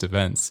publicized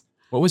events.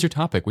 What was your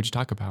topic? What did you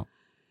talk about?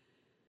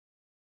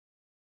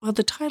 Well,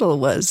 the title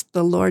was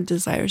 "The Lord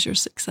Desires Your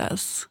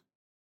Success."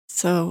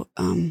 So,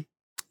 and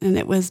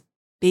it was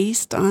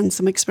based on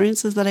some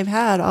experiences that I've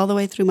had all the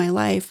way through my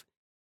life.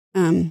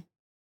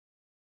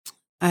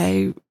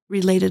 I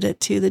related it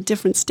to the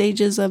different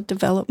stages of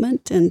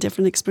development and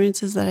different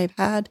experiences that I've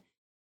had,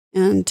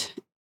 and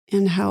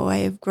how I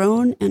have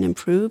grown and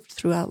improved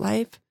throughout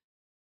life.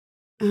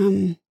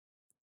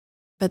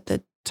 But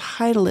the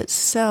title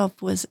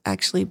itself was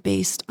actually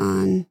based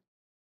on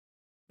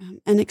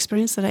an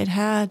experience that I'd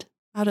had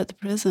out at the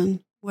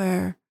prison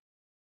where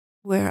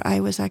I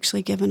was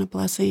actually given a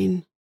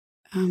blessing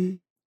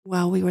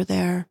while we were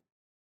there.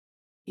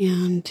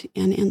 And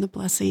in the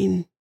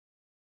blessing,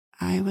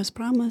 I was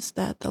promised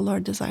that the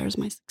Lord desires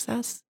my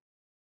success.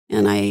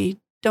 And I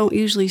don't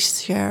usually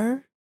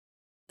share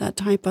that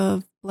type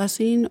of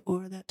blessing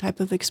or that type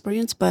of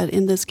experience, but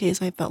in this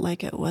case, I felt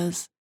like it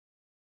was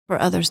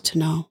for others to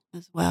know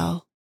as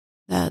well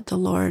that the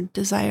Lord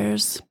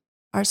desires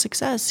our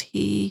success.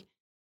 He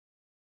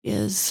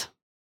is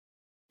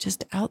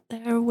just out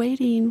there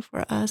waiting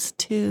for us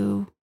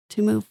to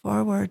move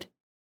forward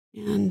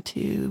and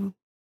to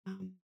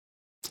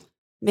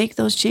make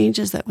those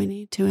changes that we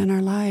need to in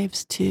our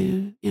lives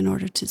in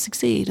order to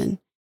succeed. And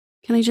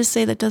can I just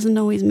say that doesn't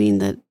always mean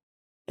that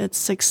it's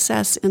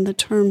success in the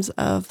terms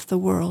of the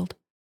world,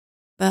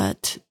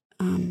 but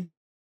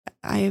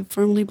I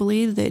firmly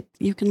believe that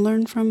you can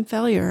learn from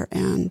failure,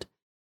 and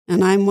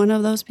I'm one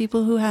of those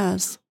people who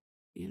has.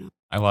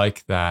 I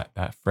like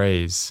that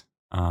phrase.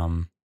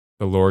 The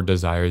Lord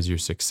desires your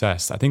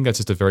success. I think that's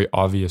just a very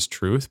obvious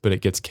truth, but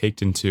it gets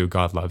caked into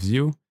God loves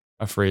you,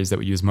 a phrase that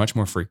we use much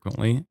more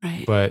frequently.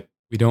 Right. But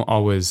we don't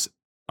always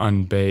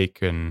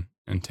unbake and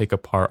take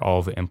apart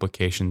all the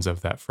implications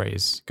of that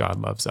phrase. God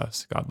loves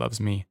us. God loves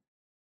me.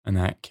 And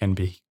that can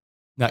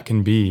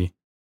be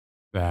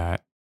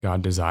that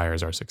God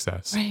desires our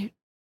success. Right.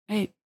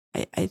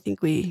 I think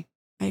I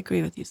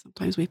agree with you.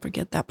 Sometimes we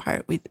forget that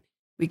part. We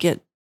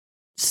get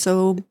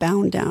so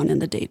bound down in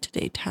the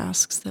day-to-day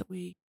tasks that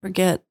we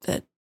forget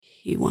that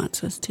He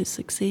wants us to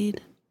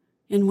succeed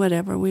in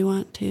whatever we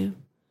want to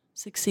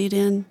succeed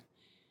in.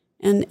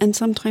 And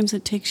sometimes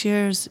it takes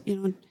years,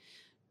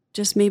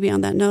 just maybe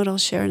on that note, I'll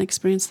share an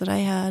experience that I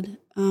had.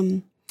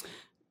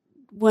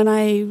 When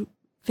I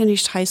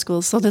finished high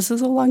school, so this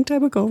is a long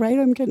time ago, right?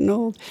 I'm getting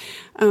old.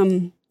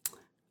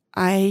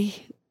 I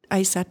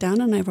sat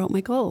down and I wrote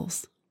my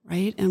goals,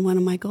 right? And one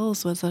of my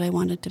goals was that I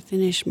wanted to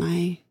finish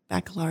my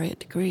baccalaureate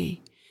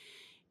degree.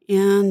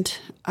 And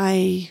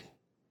I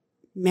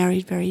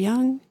married very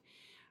young,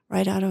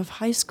 right out of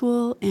high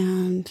school,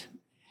 and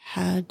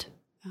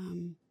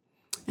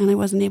and I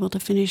wasn't able to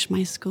finish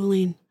my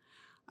schooling.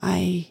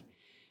 I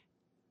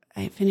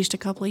finished a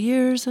couple of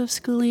years of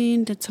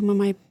schooling, did some of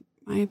my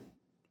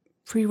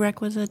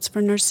prerequisites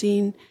for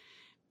nursing,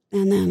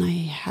 and then I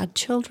had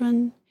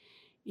children,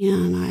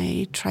 and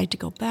I tried to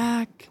go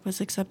back,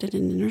 was accepted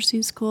into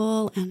nursing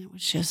school, and it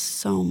was just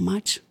so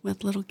much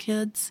with little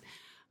kids.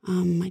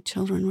 My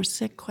children were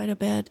sick quite a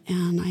bit,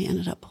 and I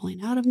ended up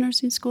pulling out of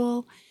nursing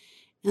school,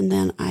 and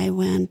then I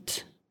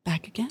went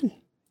back again.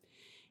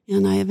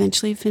 And I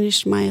eventually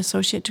finished my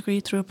associate degree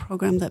through a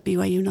program that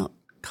BYU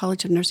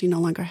College of Nursing no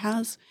longer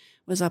has.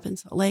 It was up in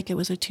Salt Lake. It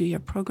was a 2-year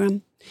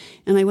program.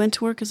 And I went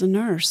to work as a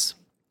nurse.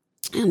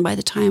 And by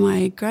the time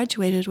I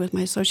graduated with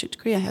my associate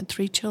degree, I had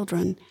 3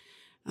 children,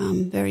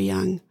 very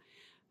young.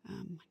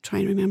 I'm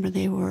trying to remember,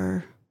 they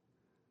were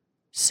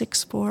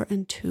 6, 4,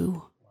 and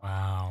 2.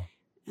 Wow.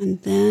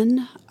 And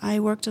then I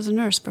worked as a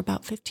nurse for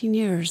about 15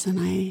 years, and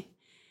my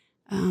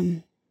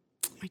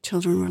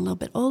children were a little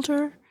bit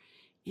older,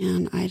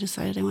 and I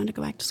decided I wanted to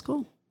go back to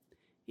school.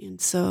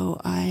 And so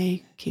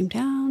I came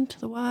down to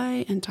the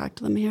Y and talked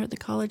to them here at the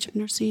College of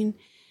Nursing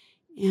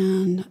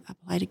and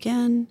applied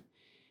again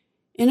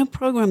in a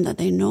program that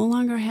they no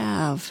longer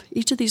have.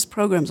 Each of these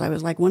programs, I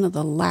was like one of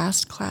the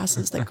last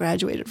classes that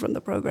graduated from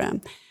the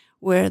program,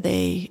 where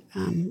they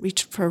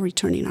reached for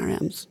returning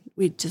RMs.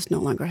 we just no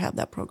longer have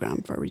that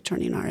program for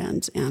returning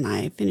RNs. And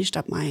I finished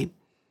up my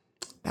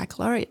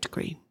baccalaureate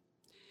degree.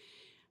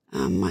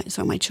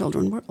 So my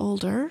children were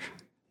older.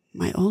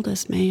 My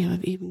oldest may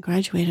have even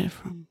graduated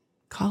from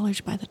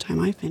college by the time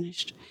I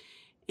finished.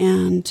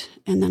 And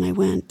then I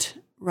went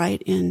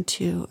right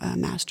into a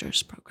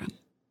master's program.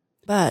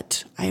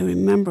 But I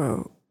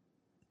remember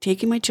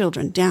taking my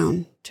children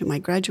down to my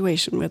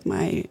graduation with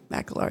my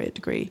baccalaureate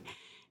degree,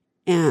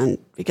 and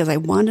because I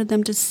wanted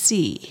them to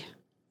see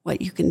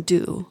what you can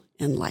do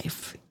in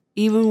life,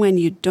 even when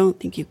you don't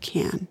think you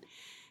can.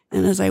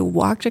 And as I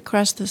walked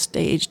across the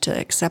stage to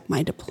accept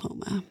my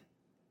diploma,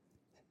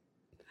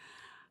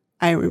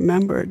 I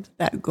remembered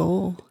that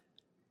goal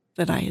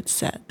that I had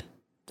set,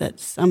 that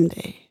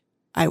someday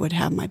I would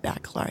have my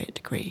baccalaureate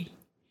degree.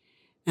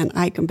 And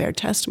I can bear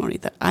testimony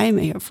that I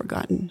may have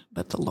forgotten,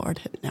 but the Lord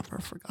had never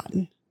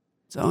forgotten.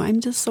 So I'm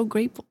just so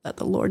grateful that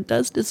the Lord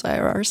does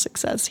desire our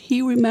success.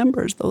 He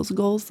remembers those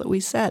goals that we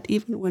set,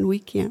 even when we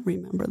can't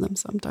remember them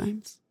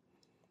sometimes.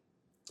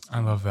 I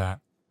love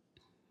that.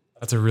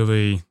 That's a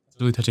really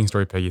touching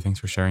story, Peggy. Thanks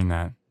for sharing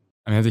that.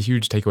 I mean, that's a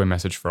huge takeaway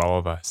message for all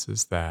of us,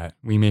 is that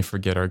we may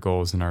forget our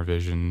goals and our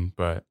vision,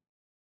 but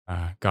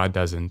God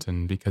doesn't.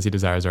 And because he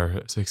desires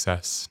our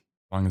success,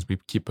 as long as we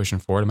keep pushing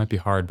forward, it might be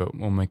hard, but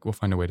we'll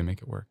find a way to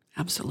make it work.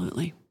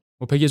 Absolutely.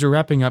 Well, Peggy, as we're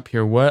wrapping up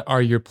here, what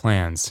are your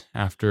plans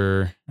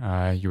after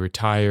you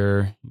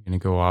retire? You're going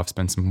to go off,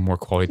 spend some more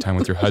quality time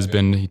with your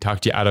husband. He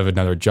talked you out of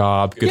another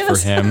job. Good for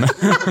him.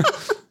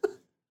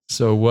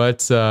 So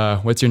what's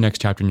your next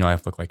chapter in your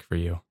life look like for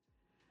you?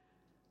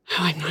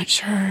 Oh, I'm not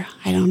sure.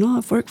 I don't know.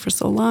 I've worked for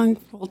so long,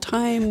 full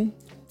time,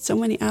 so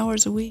many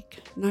hours a week.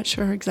 I'm not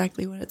sure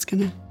exactly what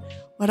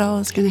all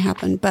is gonna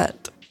happen.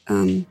 But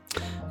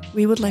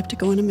we would like to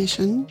go on a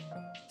mission.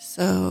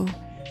 So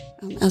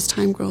as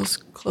time grows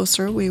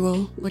closer, we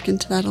will look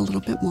into that a little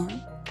bit more.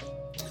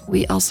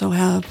 We also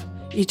have,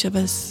 each of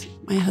us,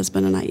 my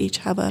husband and I each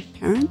have a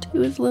parent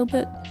who is a little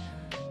bit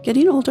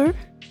getting older,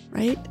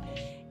 right?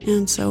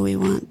 And so we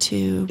want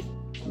to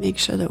make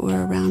sure that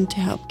we're around to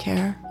help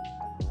care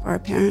for our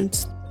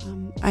parents.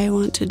 I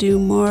want to do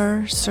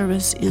more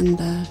service in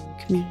the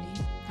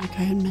community, like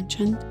I had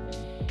mentioned.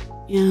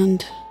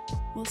 And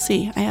we'll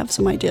see. I have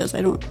some ideas.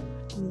 I don't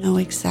know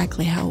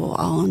exactly how it will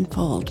all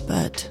unfold,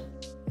 but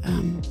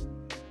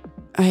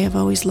I have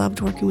always loved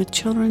working with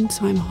children,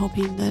 so I'm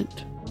hoping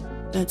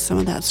that some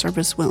of that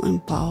service will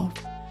involve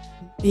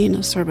being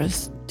of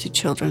service to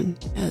children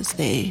as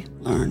they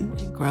learn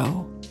and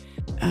grow,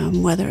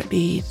 whether it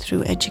be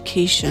through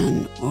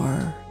education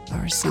or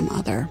some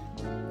other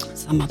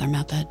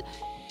method.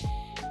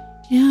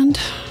 And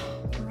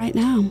right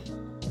now,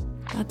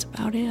 that's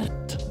about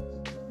it.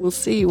 We'll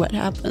see what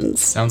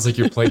happens. Sounds like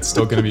your plate's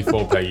still going to be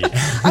full, Peggy.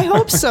 I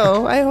hope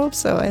so.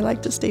 I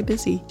like to stay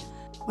busy.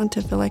 I want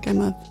to feel like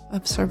I'm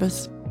of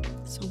service.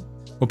 So.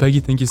 Well, Peggy,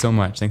 thank you so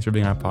much. Thanks for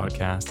being on our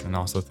podcast. And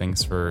also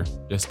thanks for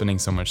just spending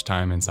so much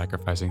time and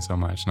sacrificing so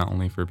much, not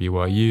only for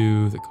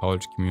BYU, the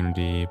college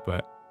community,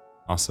 but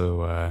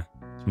also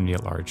community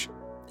at large.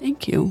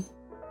 Thank you.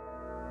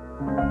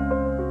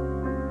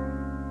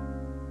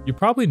 You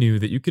probably knew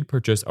that you could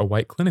purchase a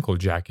white clinical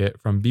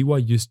jacket from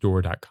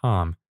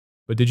BYUstore.com,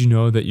 but did you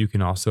know that you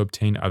can also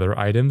obtain other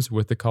items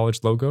with the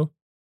college logo?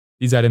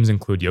 These items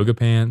include yoga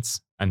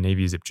pants, a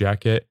navy zip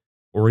jacket,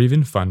 or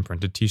even fun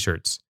printed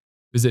t-shirts.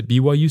 Visit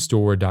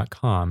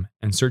BYUstore.com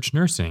and search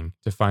nursing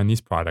to find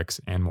these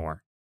products and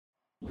more.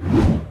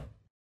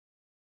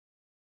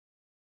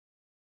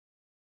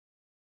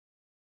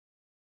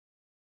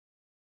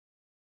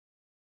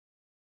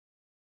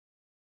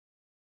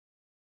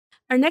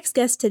 Our next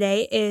guest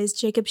today is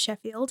Jacob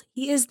Sheffield.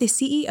 He is the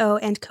CEO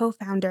and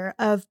co-founder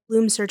of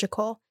Bloom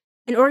Surgical,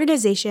 an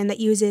organization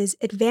that uses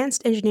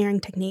advanced engineering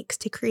techniques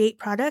to create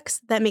products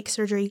that make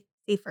surgery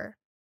safer.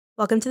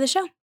 Welcome to the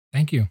show.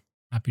 Thank you.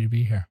 Happy to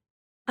be here.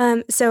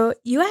 So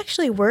you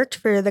actually worked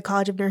for the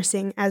College of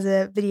Nursing as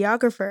a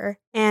videographer,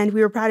 and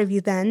we were proud of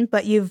you then,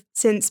 but you've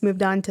since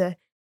moved on to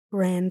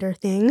grander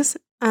things.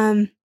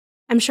 I'm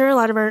sure a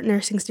lot of our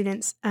nursing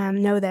students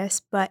know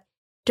this, but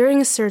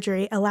during a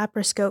surgery, a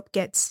laparoscope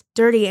gets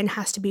dirty and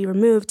has to be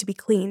removed to be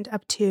cleaned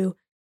up to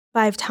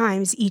 5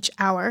 times each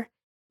hour.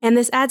 And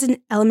this adds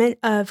an element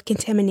of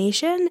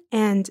contamination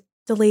and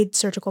delayed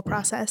surgical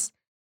process.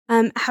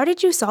 How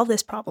did you solve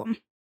this problem?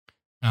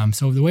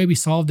 So the way we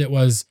solved it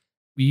was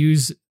we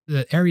use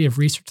the area of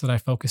research that I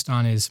focused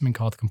on is something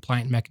called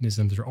compliant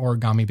mechanisms or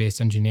origami-based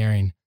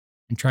engineering,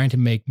 and trying to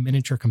make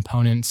miniature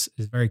components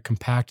as very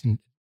compact and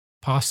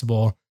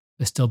possible,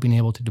 but still being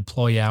able to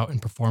deploy out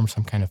and perform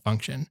some kind of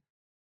function.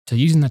 So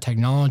using the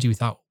technology, we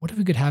thought, what if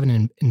we could have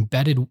an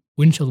embedded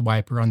windshield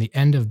wiper on the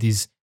end of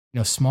these,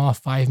 small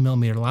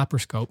 5mm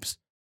laparoscopes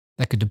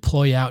that could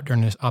deploy out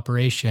during this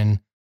operation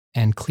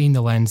and clean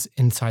the lens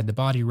inside the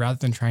body rather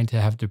than trying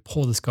to have to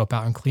pull the scope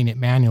out and clean it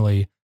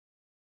manually.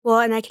 Well,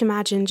 and I can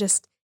imagine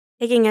just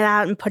taking it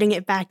out and putting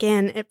it back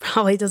in, it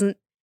probably doesn't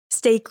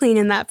stay clean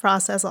in that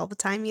process all the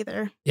time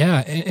either.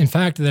 Yeah. In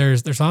fact,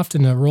 there's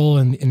often a role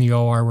in the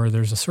OR where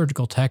there's a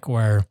surgical tech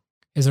where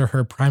his or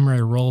her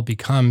primary role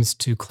becomes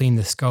to clean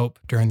the scope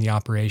during the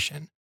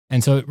operation.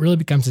 And so it really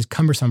becomes this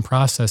cumbersome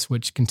process,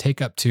 which can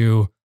take up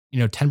to,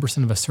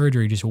 10% of a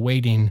surgery just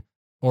waiting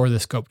for the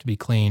scope to be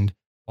cleaned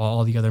while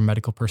all the other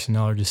medical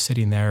personnel are just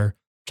sitting there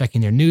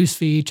checking their news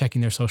feed,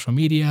 checking their social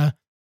media,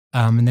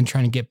 and then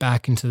trying to get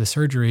back into the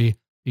surgery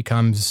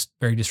becomes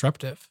very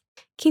disruptive.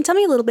 Can you tell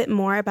me a little bit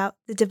more about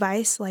the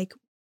device, like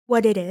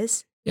what it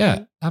is?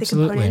 Yeah,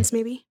 absolutely. The components,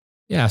 maybe?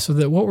 Yeah, so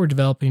what we're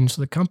developing,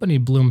 so the company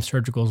Bloom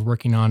Surgical is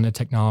working on a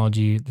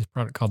technology, this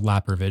product called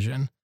Lapper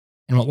Vision.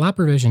 And what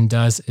Lapper Vision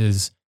does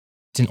is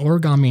it's an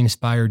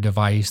origami-inspired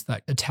device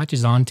that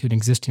attaches onto an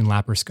existing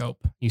laparoscope.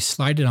 You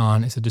slide it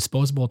on, it's a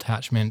disposable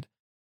attachment,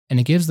 and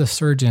it gives the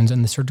surgeons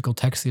and the surgical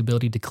techs the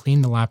ability to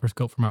clean the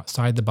laparoscope from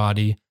outside the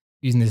body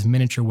using this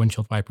miniature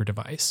windshield wiper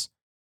device.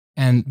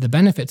 And the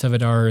benefits of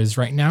it is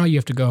right now you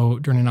have to go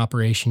during an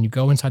operation, you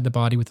go inside the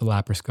body with the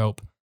laparoscope,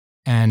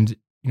 and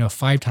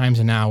 5 times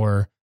an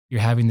hour,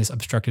 you're having this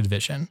obstructed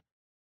vision.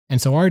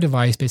 And so our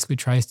device basically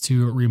tries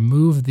to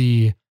remove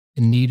the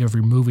need of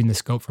removing the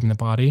scope from the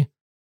body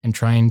and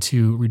trying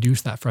to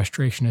reduce that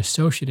frustration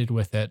associated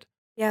with it.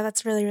 Yeah,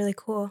 that's really, really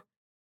cool.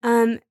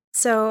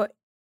 So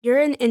you're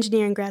an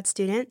engineering grad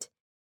student,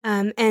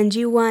 and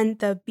you won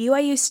the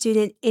BYU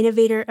Student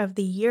Innovator of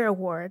the Year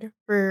Award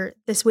for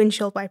this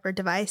windshield wiper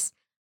device.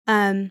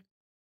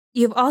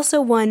 You've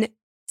also won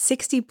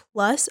 60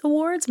 plus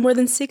awards, more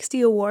than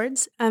 60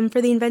 awards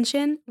for the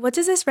invention. What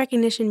does this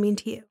recognition mean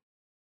to you?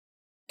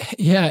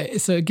 Yeah,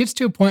 so it gets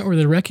to a point where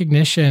the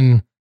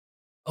recognition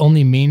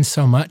only means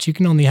so much. You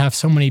can only have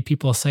so many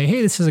people say,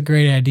 hey, this is a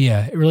great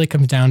idea. It really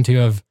comes down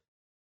to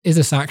is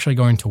this actually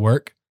going to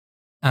work?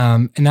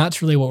 And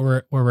that's really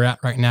where we're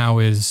at right now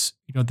is,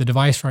 the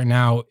device right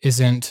now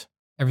isn't,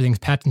 everything's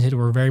patented.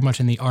 We're very much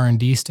in the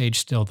R&D stage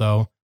still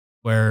though,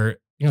 where,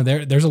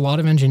 there's a lot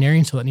of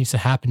engineering still that needs to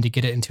happen to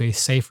get it into a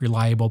safe,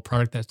 reliable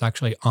product that's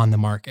actually on the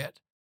market.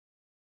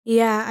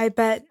 Yeah, I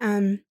bet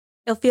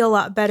it'll feel a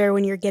lot better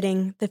when you're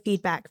getting the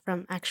feedback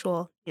from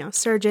actual,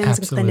 surgeons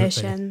Absolutely. and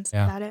clinicians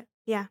Yeah. about it.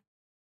 Yeah.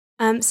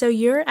 So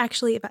you're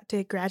actually about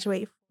to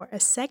graduate for a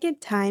second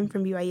time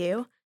from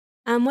BYU.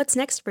 What's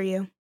next for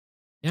you?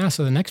 Yeah,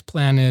 so the next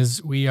plan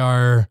is we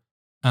are,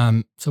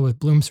 so with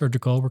Bloom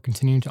Surgical, we're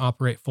continuing to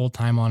operate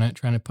full-time on it,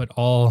 trying to put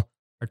all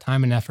our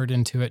time and effort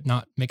into it,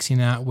 not mixing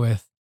that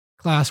with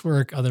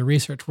classwork, other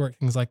research work,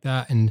 things like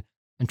that, and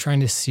trying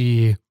to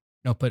see,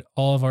 put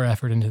all of our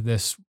effort into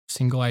this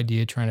single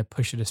idea, trying to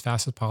push it as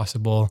fast as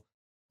possible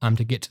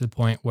to get to the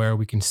point where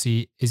we can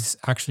see is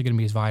actually going to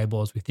be as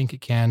viable as we think it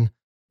can.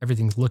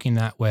 Everything's looking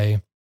that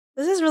way.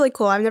 This is really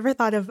cool. I've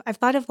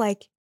thought of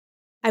like,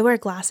 I wear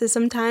glasses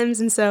sometimes,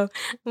 and so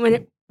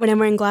when I'm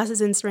wearing glasses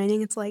and it's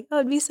raining, it's like, oh,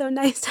 it'd be so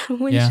nice to have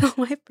a windshield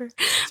wiper.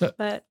 So,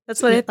 but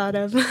that's what I thought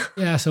of.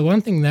 Yeah. So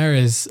one thing there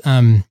is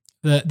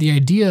the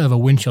idea of a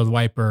windshield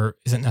wiper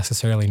isn't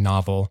necessarily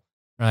novel,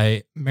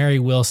 right? Mary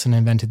Wilson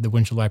invented the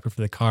windshield wiper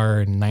for the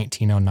car in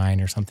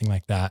 1909 or something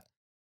like that.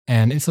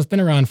 And it's been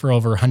around for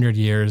over 100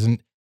 years.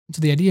 And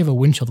so the idea of a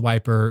windshield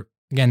wiper,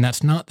 again,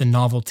 that's not the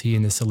novelty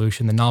in the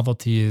solution. The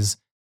novelty is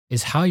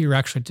how you're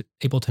actually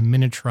able to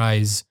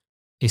miniaturize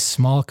a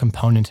small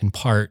component and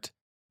part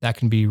that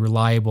can be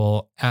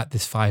reliable at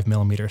this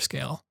 5mm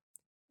scale.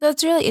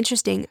 That's really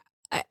interesting.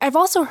 I've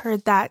also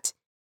heard that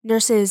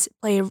nurses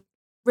play a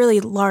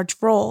really large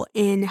role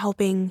in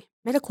helping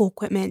medical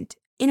equipment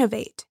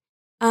innovate.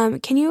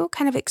 Can you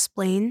kind of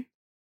explain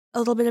a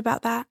little bit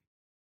about that?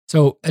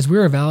 So as we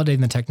were validating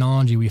the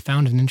technology, we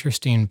found an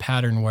interesting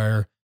pattern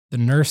where the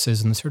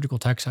nurses and the surgical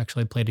techs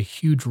actually played a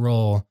huge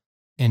role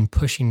in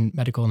pushing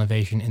medical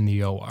innovation in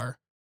the OR.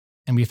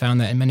 And we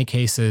found that in many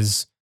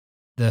cases,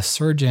 the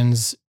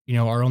surgeons,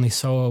 are only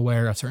so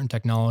aware of certain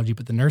technology,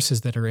 but the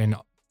nurses that are in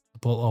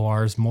multiple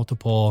ORs,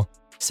 multiple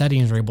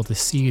settings are able to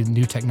see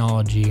new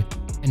technology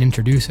and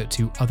introduce it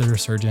to other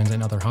surgeons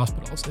and other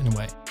hospitals in a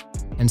way.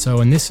 And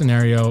so in this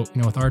scenario,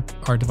 with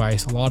our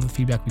device, a lot of the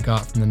feedback we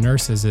got from the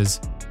nurses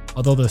is,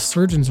 although the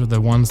surgeons are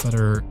the ones that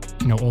are,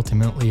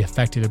 ultimately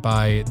affected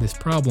by this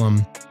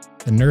problem,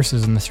 the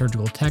nurses and the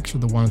surgical techs are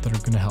the ones that are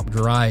going to help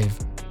drive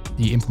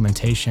the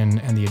implementation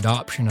and the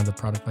adoption of the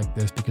product like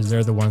this, because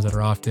they're the ones that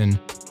are often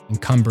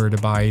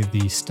encumbered by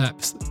the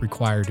steps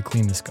required to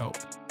clean the scope.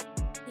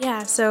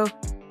 Yeah, so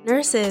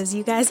nurses,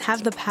 you guys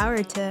have the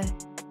power to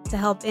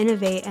help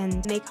innovate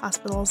and make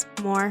hospitals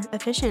more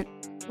efficient.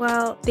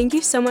 Well, thank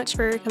you so much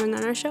for coming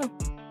on our show.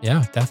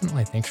 Yeah,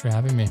 definitely. Thanks for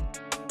having me.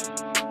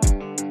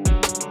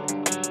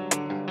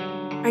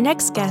 Our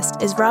next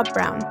guest is Rob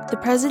Brown, the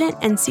president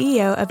and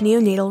CEO of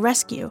Neonatal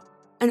Rescue,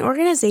 an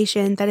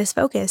organization that is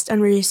focused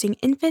on reducing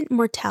infant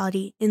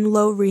mortality in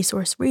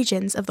low-resource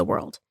regions of the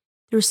world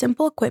through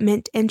simple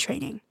equipment and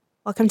training.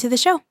 Welcome to the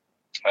show.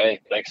 Hey,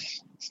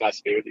 thanks. It's nice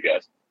to be with you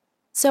guys.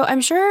 So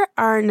I'm sure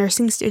our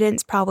nursing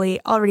students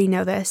probably already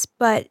know this,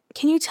 but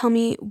can you tell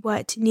me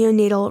what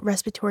neonatal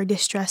respiratory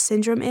distress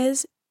syndrome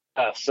is?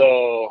 As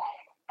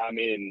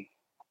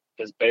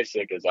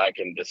basic as I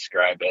can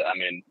describe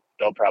it,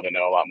 they'll probably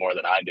know a lot more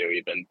than I do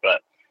even,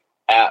 but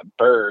at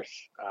birth,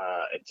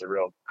 it's a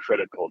real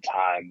critical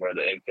time where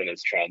the infant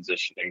is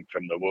transitioning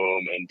from the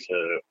womb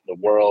into the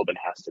world and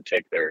has to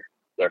take their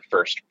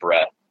first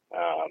breath.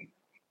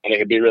 And it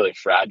can be really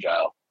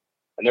fragile.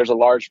 And there's a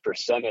large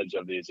percentage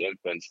of these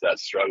infants that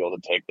struggle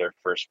to take their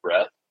first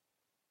breath.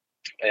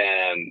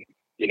 And,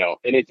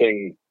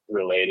 anything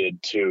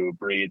related to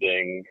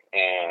breathing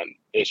and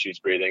issues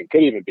breathing,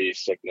 could even be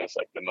sickness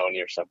like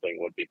pneumonia or something,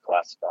 would be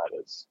classified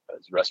as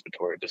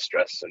respiratory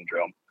distress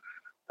syndrome.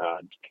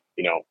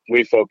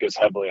 We focus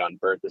heavily on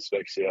birth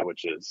asphyxia,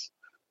 which is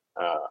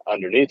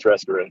underneath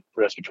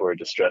respiratory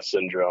distress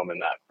syndrome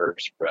and that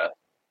first breath.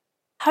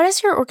 How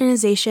does your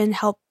organization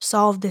help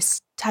solve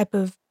this type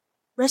of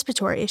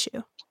respiratory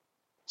issue?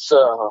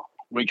 So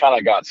we kind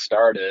of got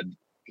started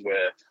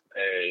with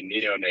a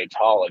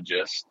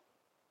neonatologist,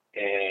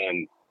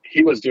 and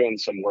he was doing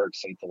some work,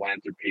 some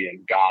philanthropy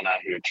in Ghana.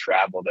 He would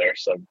travel there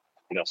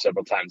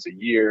several times a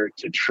year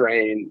to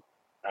train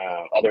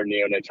other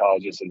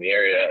neonatologists in the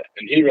area,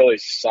 and he really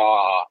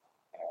saw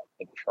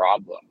the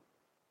problem.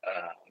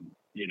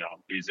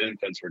 These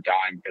infants were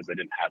dying because they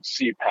didn't have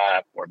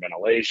CPAP or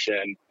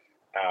ventilation.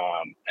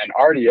 And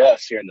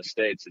RDS here in the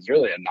States is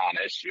really a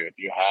non-issue. If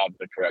you have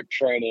the correct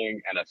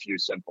training and a few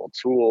simple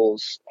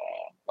tools,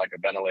 like a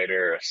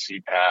ventilator, a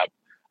CPAP,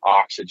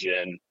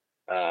 oxygen,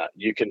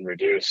 you can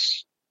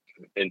reduce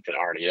infant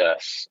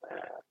RDS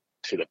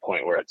to the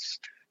point where it's,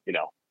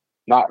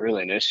 not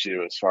really an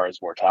issue as far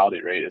as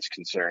mortality rate is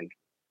concerned.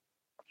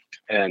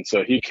 And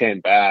so he came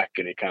back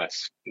and he kind of,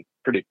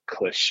 pretty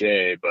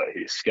cliche, but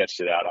he sketched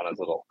it out on his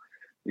little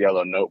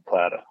yellow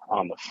notepad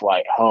on the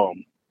flight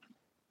home.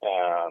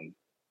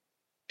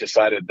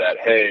 Decided that,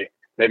 hey,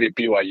 maybe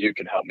BYU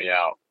can help me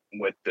out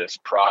with this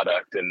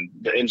product. And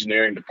the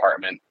engineering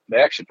department,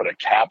 they actually put a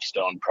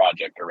capstone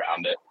project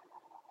around it.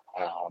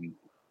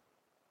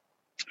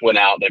 Went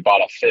out, they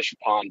bought a fish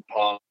pond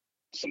pump,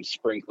 some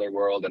sprinkler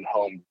world and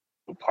home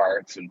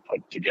parts, and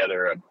put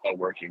together a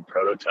working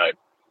prototype.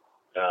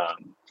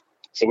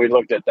 So we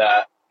looked at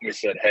that. We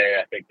said, hey,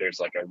 I think there's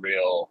like a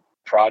real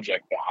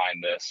project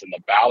behind this. And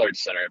the Ballard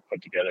Center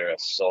put together a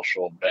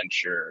social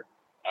venture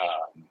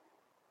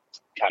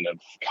kind of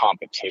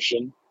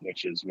competition,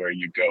 which is where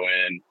you go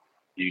in,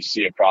 you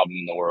see a problem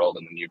in the world,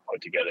 and then you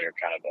put together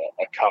kind of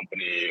a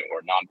company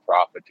or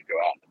nonprofit to go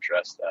out and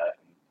address that.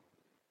 And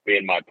me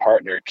and my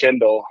partner,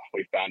 Kendall,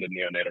 we founded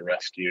Neonatal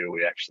Rescue.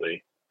 We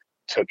actually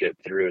took it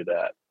through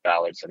that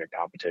Ballard Center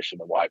competition,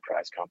 the Y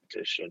Prize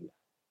competition,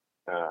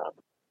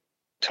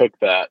 took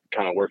that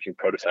kind of working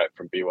prototype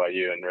from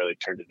BYU and really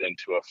turned it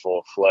into a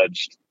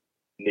full-fledged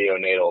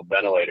neonatal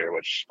ventilator,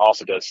 which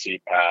also does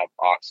CPAP,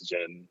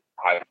 oxygen,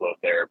 high flow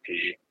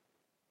therapy.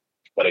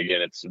 But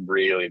again, it's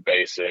really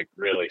basic,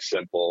 really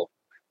simple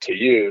to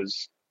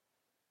use,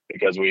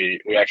 because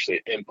we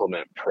actually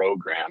implement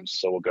programs.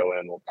 So we'll go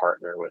in, we'll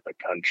partner with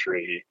a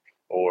country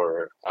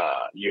or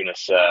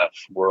UNICEF,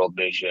 World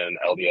Vision,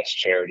 LDS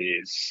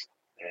Charities,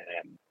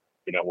 and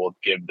we'll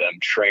give them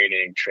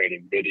training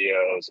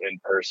videos in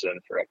person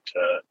for up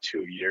to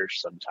 2 years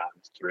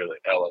sometimes to really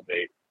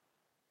elevate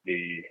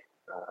the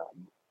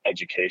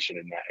education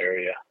in that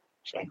area.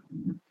 So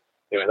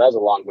anyway, that was a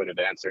long-winded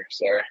answer.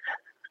 Sorry.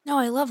 No,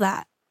 I love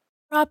that.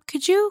 Rob,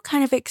 could you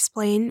kind of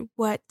explain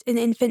what an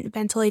infant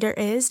ventilator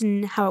is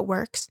and how it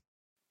works?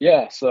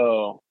 Yeah,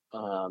 so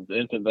the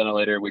infant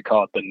ventilator, we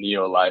call it the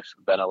NeoLife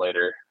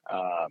ventilator.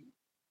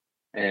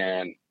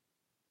 And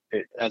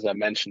as I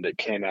mentioned, it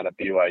came out of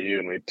BYU,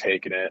 and we've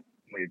taken it,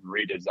 we've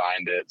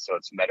redesigned it so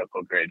it's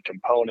medical grade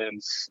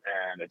components,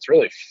 and it's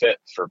really fit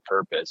for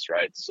purpose,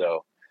 right?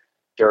 So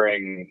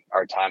during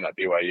our time at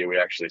BYU, we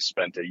actually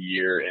spent a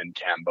year in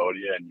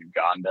Cambodia and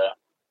Uganda.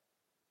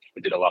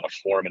 We did a lot of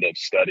formative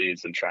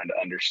studies and trying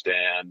to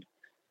understand,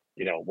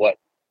 what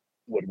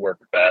would work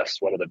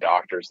best, what are the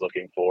doctors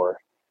looking for.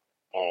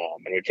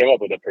 And we came up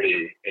with a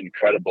pretty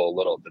incredible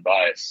little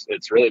device.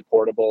 It's really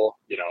portable.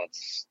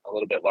 It's a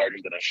little bit larger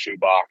than a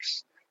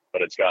shoebox,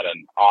 but it's got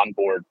an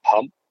onboard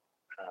pump,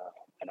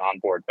 an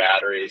onboard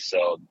battery.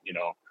 So,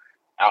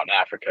 out in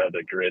Africa,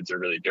 the grids are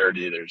really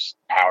dirty. There's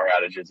power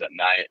outages at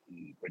night,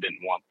 and we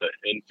didn't want the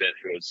infant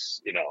who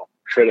is,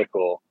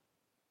 critical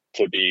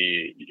to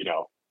be,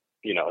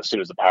 as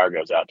soon as the power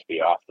goes out, to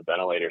be off the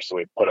ventilator. So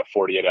we put a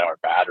 48-hour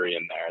battery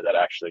in there that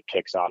actually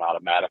kicks on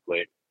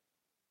automatically.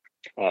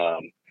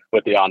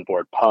 With the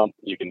onboard pump,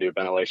 you can do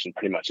ventilation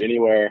pretty much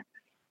anywhere.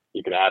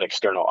 You can add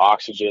external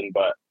oxygen,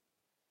 but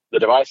the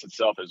device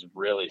itself is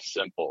really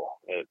simple.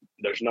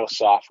 There's no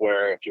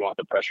software. If you want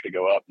the pressure to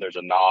go up, there's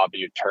a knob.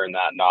 You turn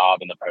that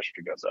knob and the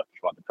pressure goes up.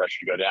 If you want the pressure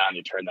to go down,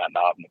 you turn that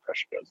knob and the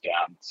pressure goes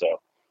down. So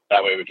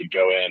that way we could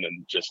go in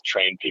and just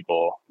train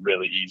people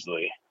really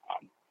easily.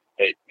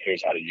 Hey,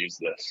 here's how to use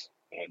this.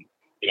 And,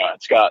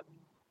 it's got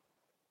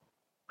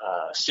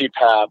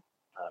CPAP,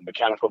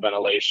 mechanical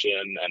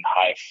ventilation, and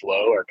high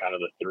flow are kind of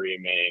the three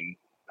main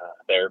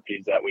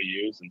therapies that we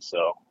use. And so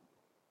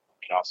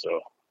you can also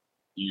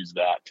use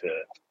that to,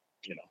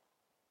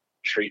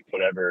 treat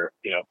whatever,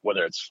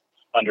 whether it's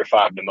under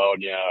 5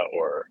 pneumonia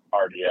or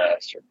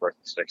RDS or birth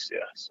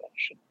asphyxia. So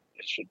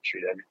it should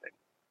treat everything.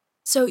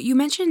 So you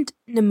mentioned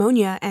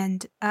pneumonia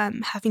and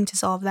having to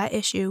solve that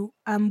issue.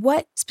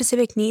 What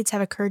specific needs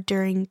have occurred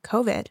during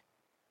COVID?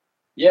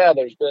 Yeah,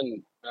 there's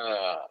been,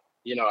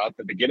 at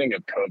the beginning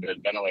of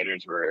COVID,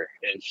 ventilators were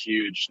in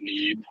huge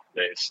need.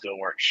 They still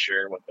weren't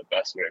sure what the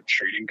best way of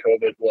treating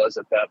COVID was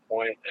at that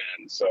point,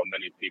 and so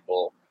many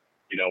people,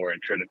 were in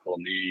critical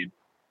need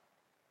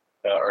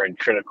or in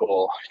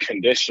critical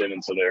condition,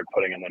 and so they were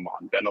putting them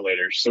on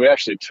ventilators. So we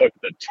actually took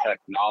the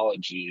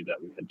technology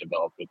that we had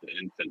developed with the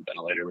infant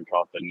ventilator, we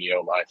call it the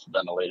Neo-Life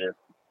ventilator.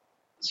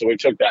 So we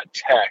took that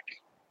tech,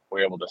 we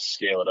were able to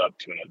scale it up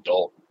to an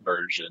adult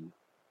version,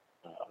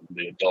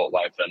 the adult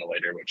life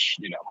ventilator, which,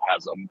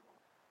 has a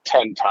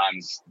 10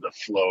 times the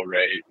flow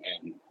rate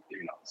and,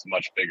 it's a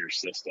much bigger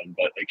system,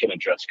 but it can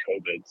address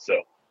COVID.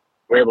 So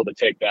we're able to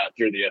take that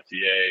through the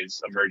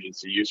FDA's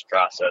emergency use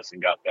process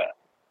and got that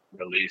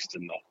released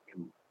in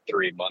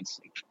 3 months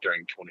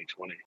during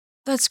 2020.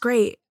 That's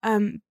great.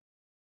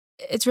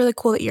 It's really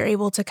cool that you're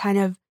able to kind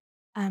of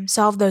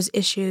solve those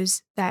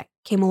issues that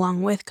came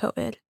along with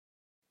COVID.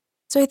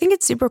 So I think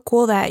it's super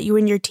cool that you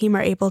and your team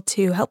are able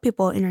to help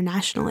people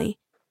internationally.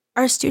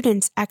 Our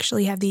students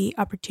actually have the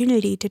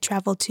opportunity to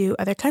travel to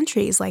other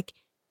countries like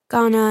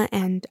Ghana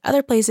and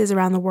other places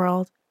around the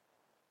world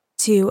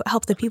to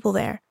help the people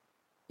there.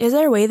 Is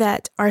there a way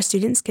that our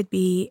students could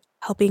be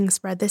helping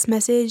spread this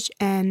message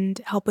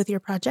and help with your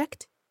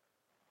project?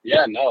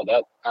 Yeah, no,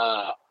 that,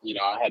 I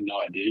had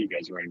no idea you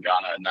guys were in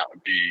Ghana, and that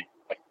would be,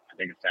 I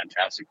think, a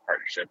fantastic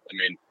partnership. I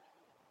mean,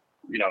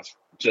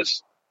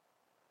 just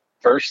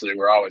firstly,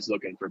 we're always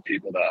looking for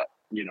people that,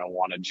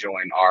 want to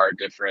join our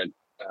different,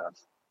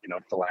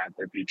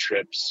 philanthropy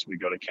trips. We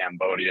go to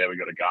Cambodia, we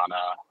go to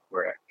Ghana.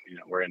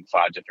 We're in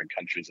 5 different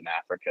countries in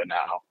Africa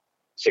now,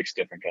 6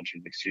 different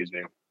countries, excuse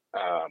me.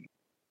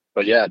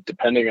 But yeah,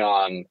 depending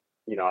on,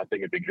 I think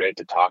it'd be great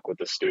to talk with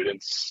the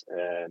students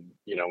and,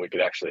 we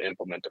could actually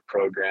implement a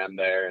program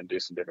there and do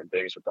some different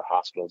things with the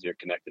hospitals you're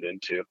connected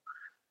into.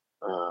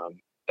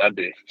 That'd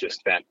be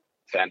just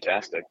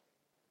fantastic.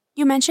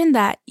 You mentioned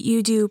that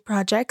you do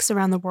projects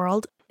around the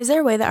world. Is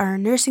there a way that our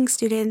nursing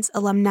students,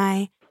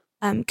 alumni,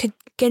 could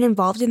get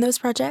involved in those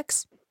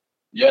projects?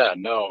 Yeah,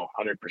 no,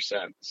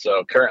 100%.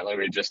 So currently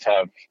we just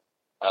have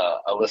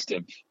a list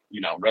of,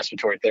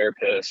 respiratory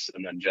therapists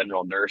and then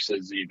general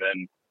nurses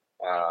even,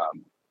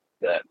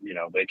 that,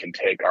 they can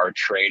take our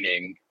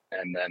training,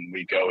 and then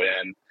we go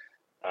in,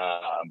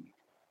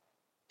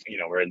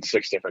 we're in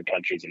 6 different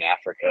countries in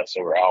Africa.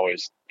 So we're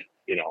always,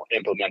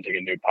 implementing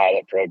a new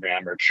pilot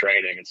program or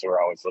training. And so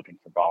we're always looking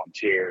for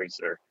volunteers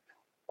or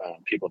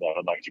people that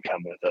would like to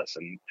come with us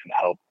and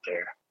help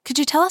there. Could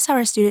you tell us how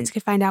our students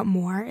could find out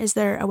more? Is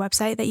there a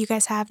website that you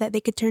guys have that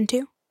they could turn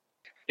to?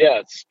 Yeah,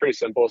 it's pretty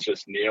simple. It's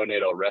just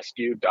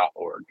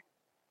neonatalrescue.org.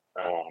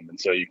 And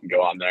so you can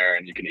go on there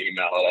and you can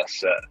email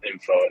us at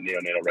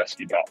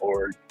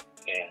info@neonatalrescue.org.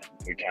 And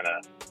we kind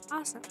of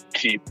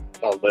keep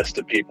a list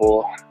of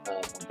people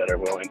that are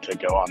willing to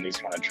go on these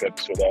kind of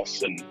trips with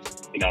us. And,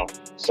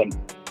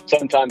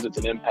 sometimes it's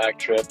an impact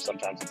trip,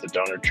 sometimes it's a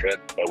donor trip,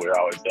 but we're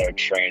always there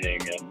training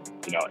and,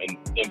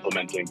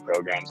 implementing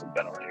programs and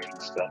ventilators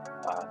and stuff.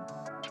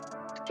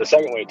 The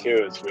second way,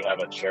 too, is we have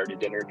a charity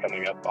dinner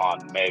coming up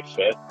on May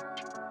 5th.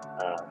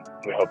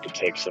 We hope to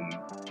take some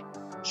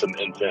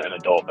infant and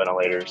adult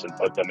ventilators and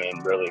put them in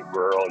really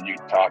rural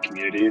Utah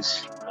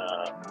communities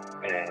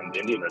and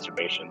Indian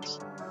reservations.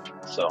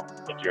 So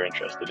if you're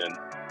interested in,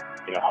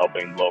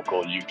 helping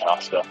local Utah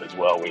stuff as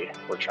well,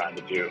 we're trying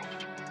to do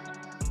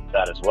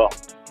that as well.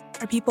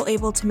 Are people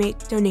able to make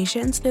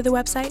donations through the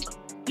website?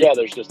 Yeah,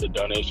 there's just a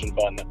donation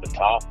button at the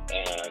top,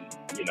 and,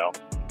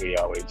 we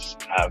always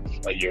have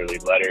a yearly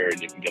letter,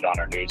 and you can get on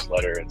our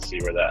newsletter and see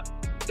where that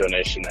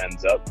donation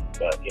ends up.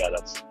 But yeah,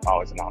 that's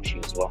always an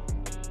option as well.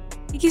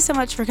 Thank you so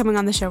much for coming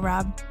on the show,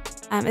 Rob.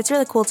 It's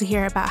really cool to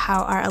hear about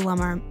how our alum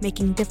are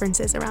making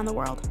differences around the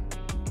world.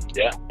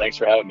 Yeah, thanks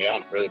for having me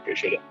on. Really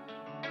appreciate it.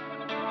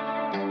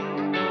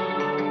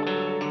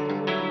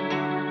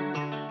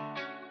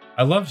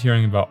 I loved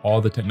hearing about all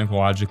the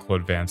technological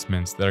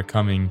advancements that are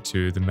coming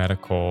to the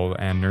medical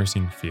and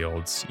nursing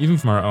fields, even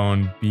from our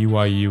own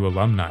BYU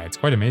alumni. It's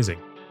quite amazing.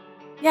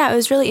 Yeah, it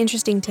was really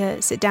interesting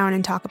to sit down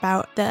and talk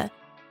about the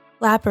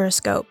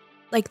laparoscope,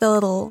 like the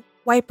little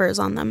wipers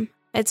on them.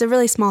 It's a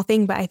really small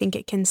thing, but I think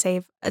it can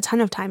save a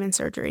ton of time in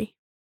surgery.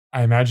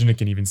 I imagine it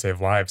can even save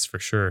lives for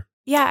sure.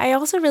 Yeah, I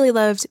also really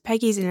loved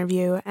Peggy's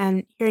interview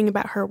and hearing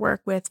about her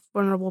work with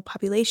vulnerable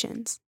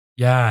populations.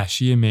 Yeah,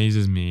 she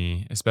amazes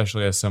me,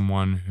 especially as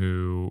someone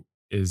who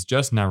is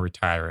just now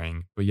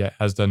retiring, but yet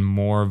has done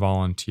more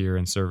volunteer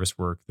and service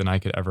work than I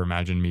could ever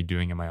imagine me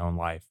doing in my own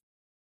life.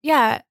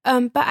 Yeah,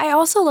 but I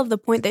also love the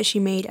point that she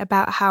made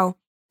about how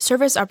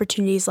service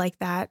opportunities like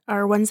that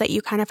are ones that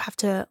you kind of have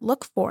to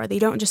look for. They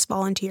don't just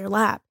fall into your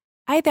lap.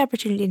 I had the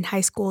opportunity in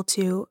high school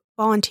to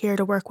volunteer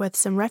to work with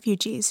some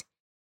refugees.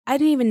 I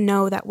didn't even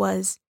know that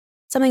was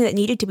something that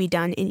needed to be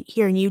done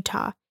here in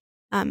Utah.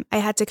 I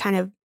had to kind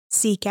of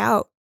seek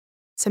out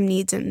some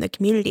needs in the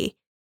community.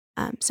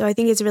 So I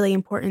think it's really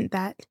important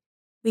that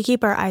we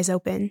keep our eyes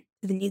open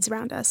to the needs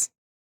around us.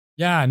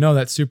 Yeah, no,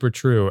 that's super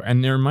true.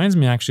 And it reminds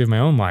me actually of my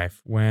own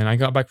life. When I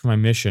got back from my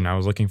mission, I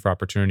was looking for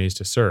opportunities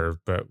to serve,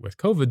 but with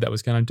COVID, that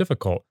was kind of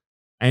difficult.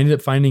 I ended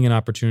up finding an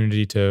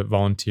opportunity to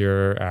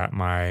volunteer at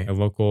my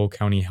local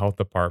county health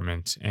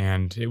department,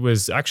 and it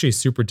was actually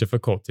super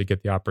difficult to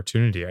get the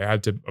opportunity. I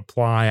had to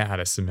apply, I had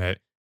to submit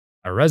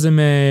a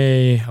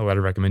resume, a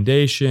letter of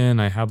recommendation.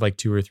 I had like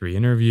 2 or 3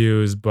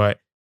 interviews, but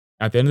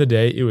at the end of the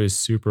day, it was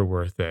super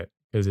worth it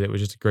because it was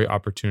just a great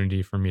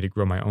opportunity for me to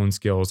grow my own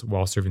skills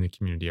while serving the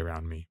community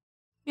around me.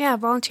 Yeah,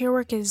 volunteer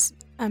work is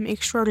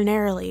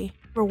extraordinarily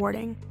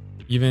rewarding.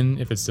 Even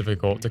if it's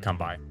difficult to come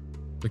by.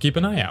 So keep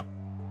an eye out.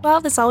 Well,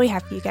 that's all we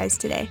have for you guys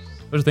today.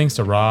 Special thanks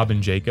to Rob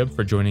and Jacob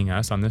for joining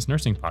us on this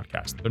nursing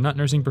podcast. They're not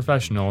nursing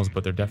professionals,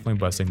 but they're definitely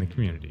blessing the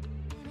community.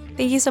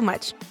 Thank you so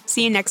much.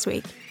 See you next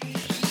week.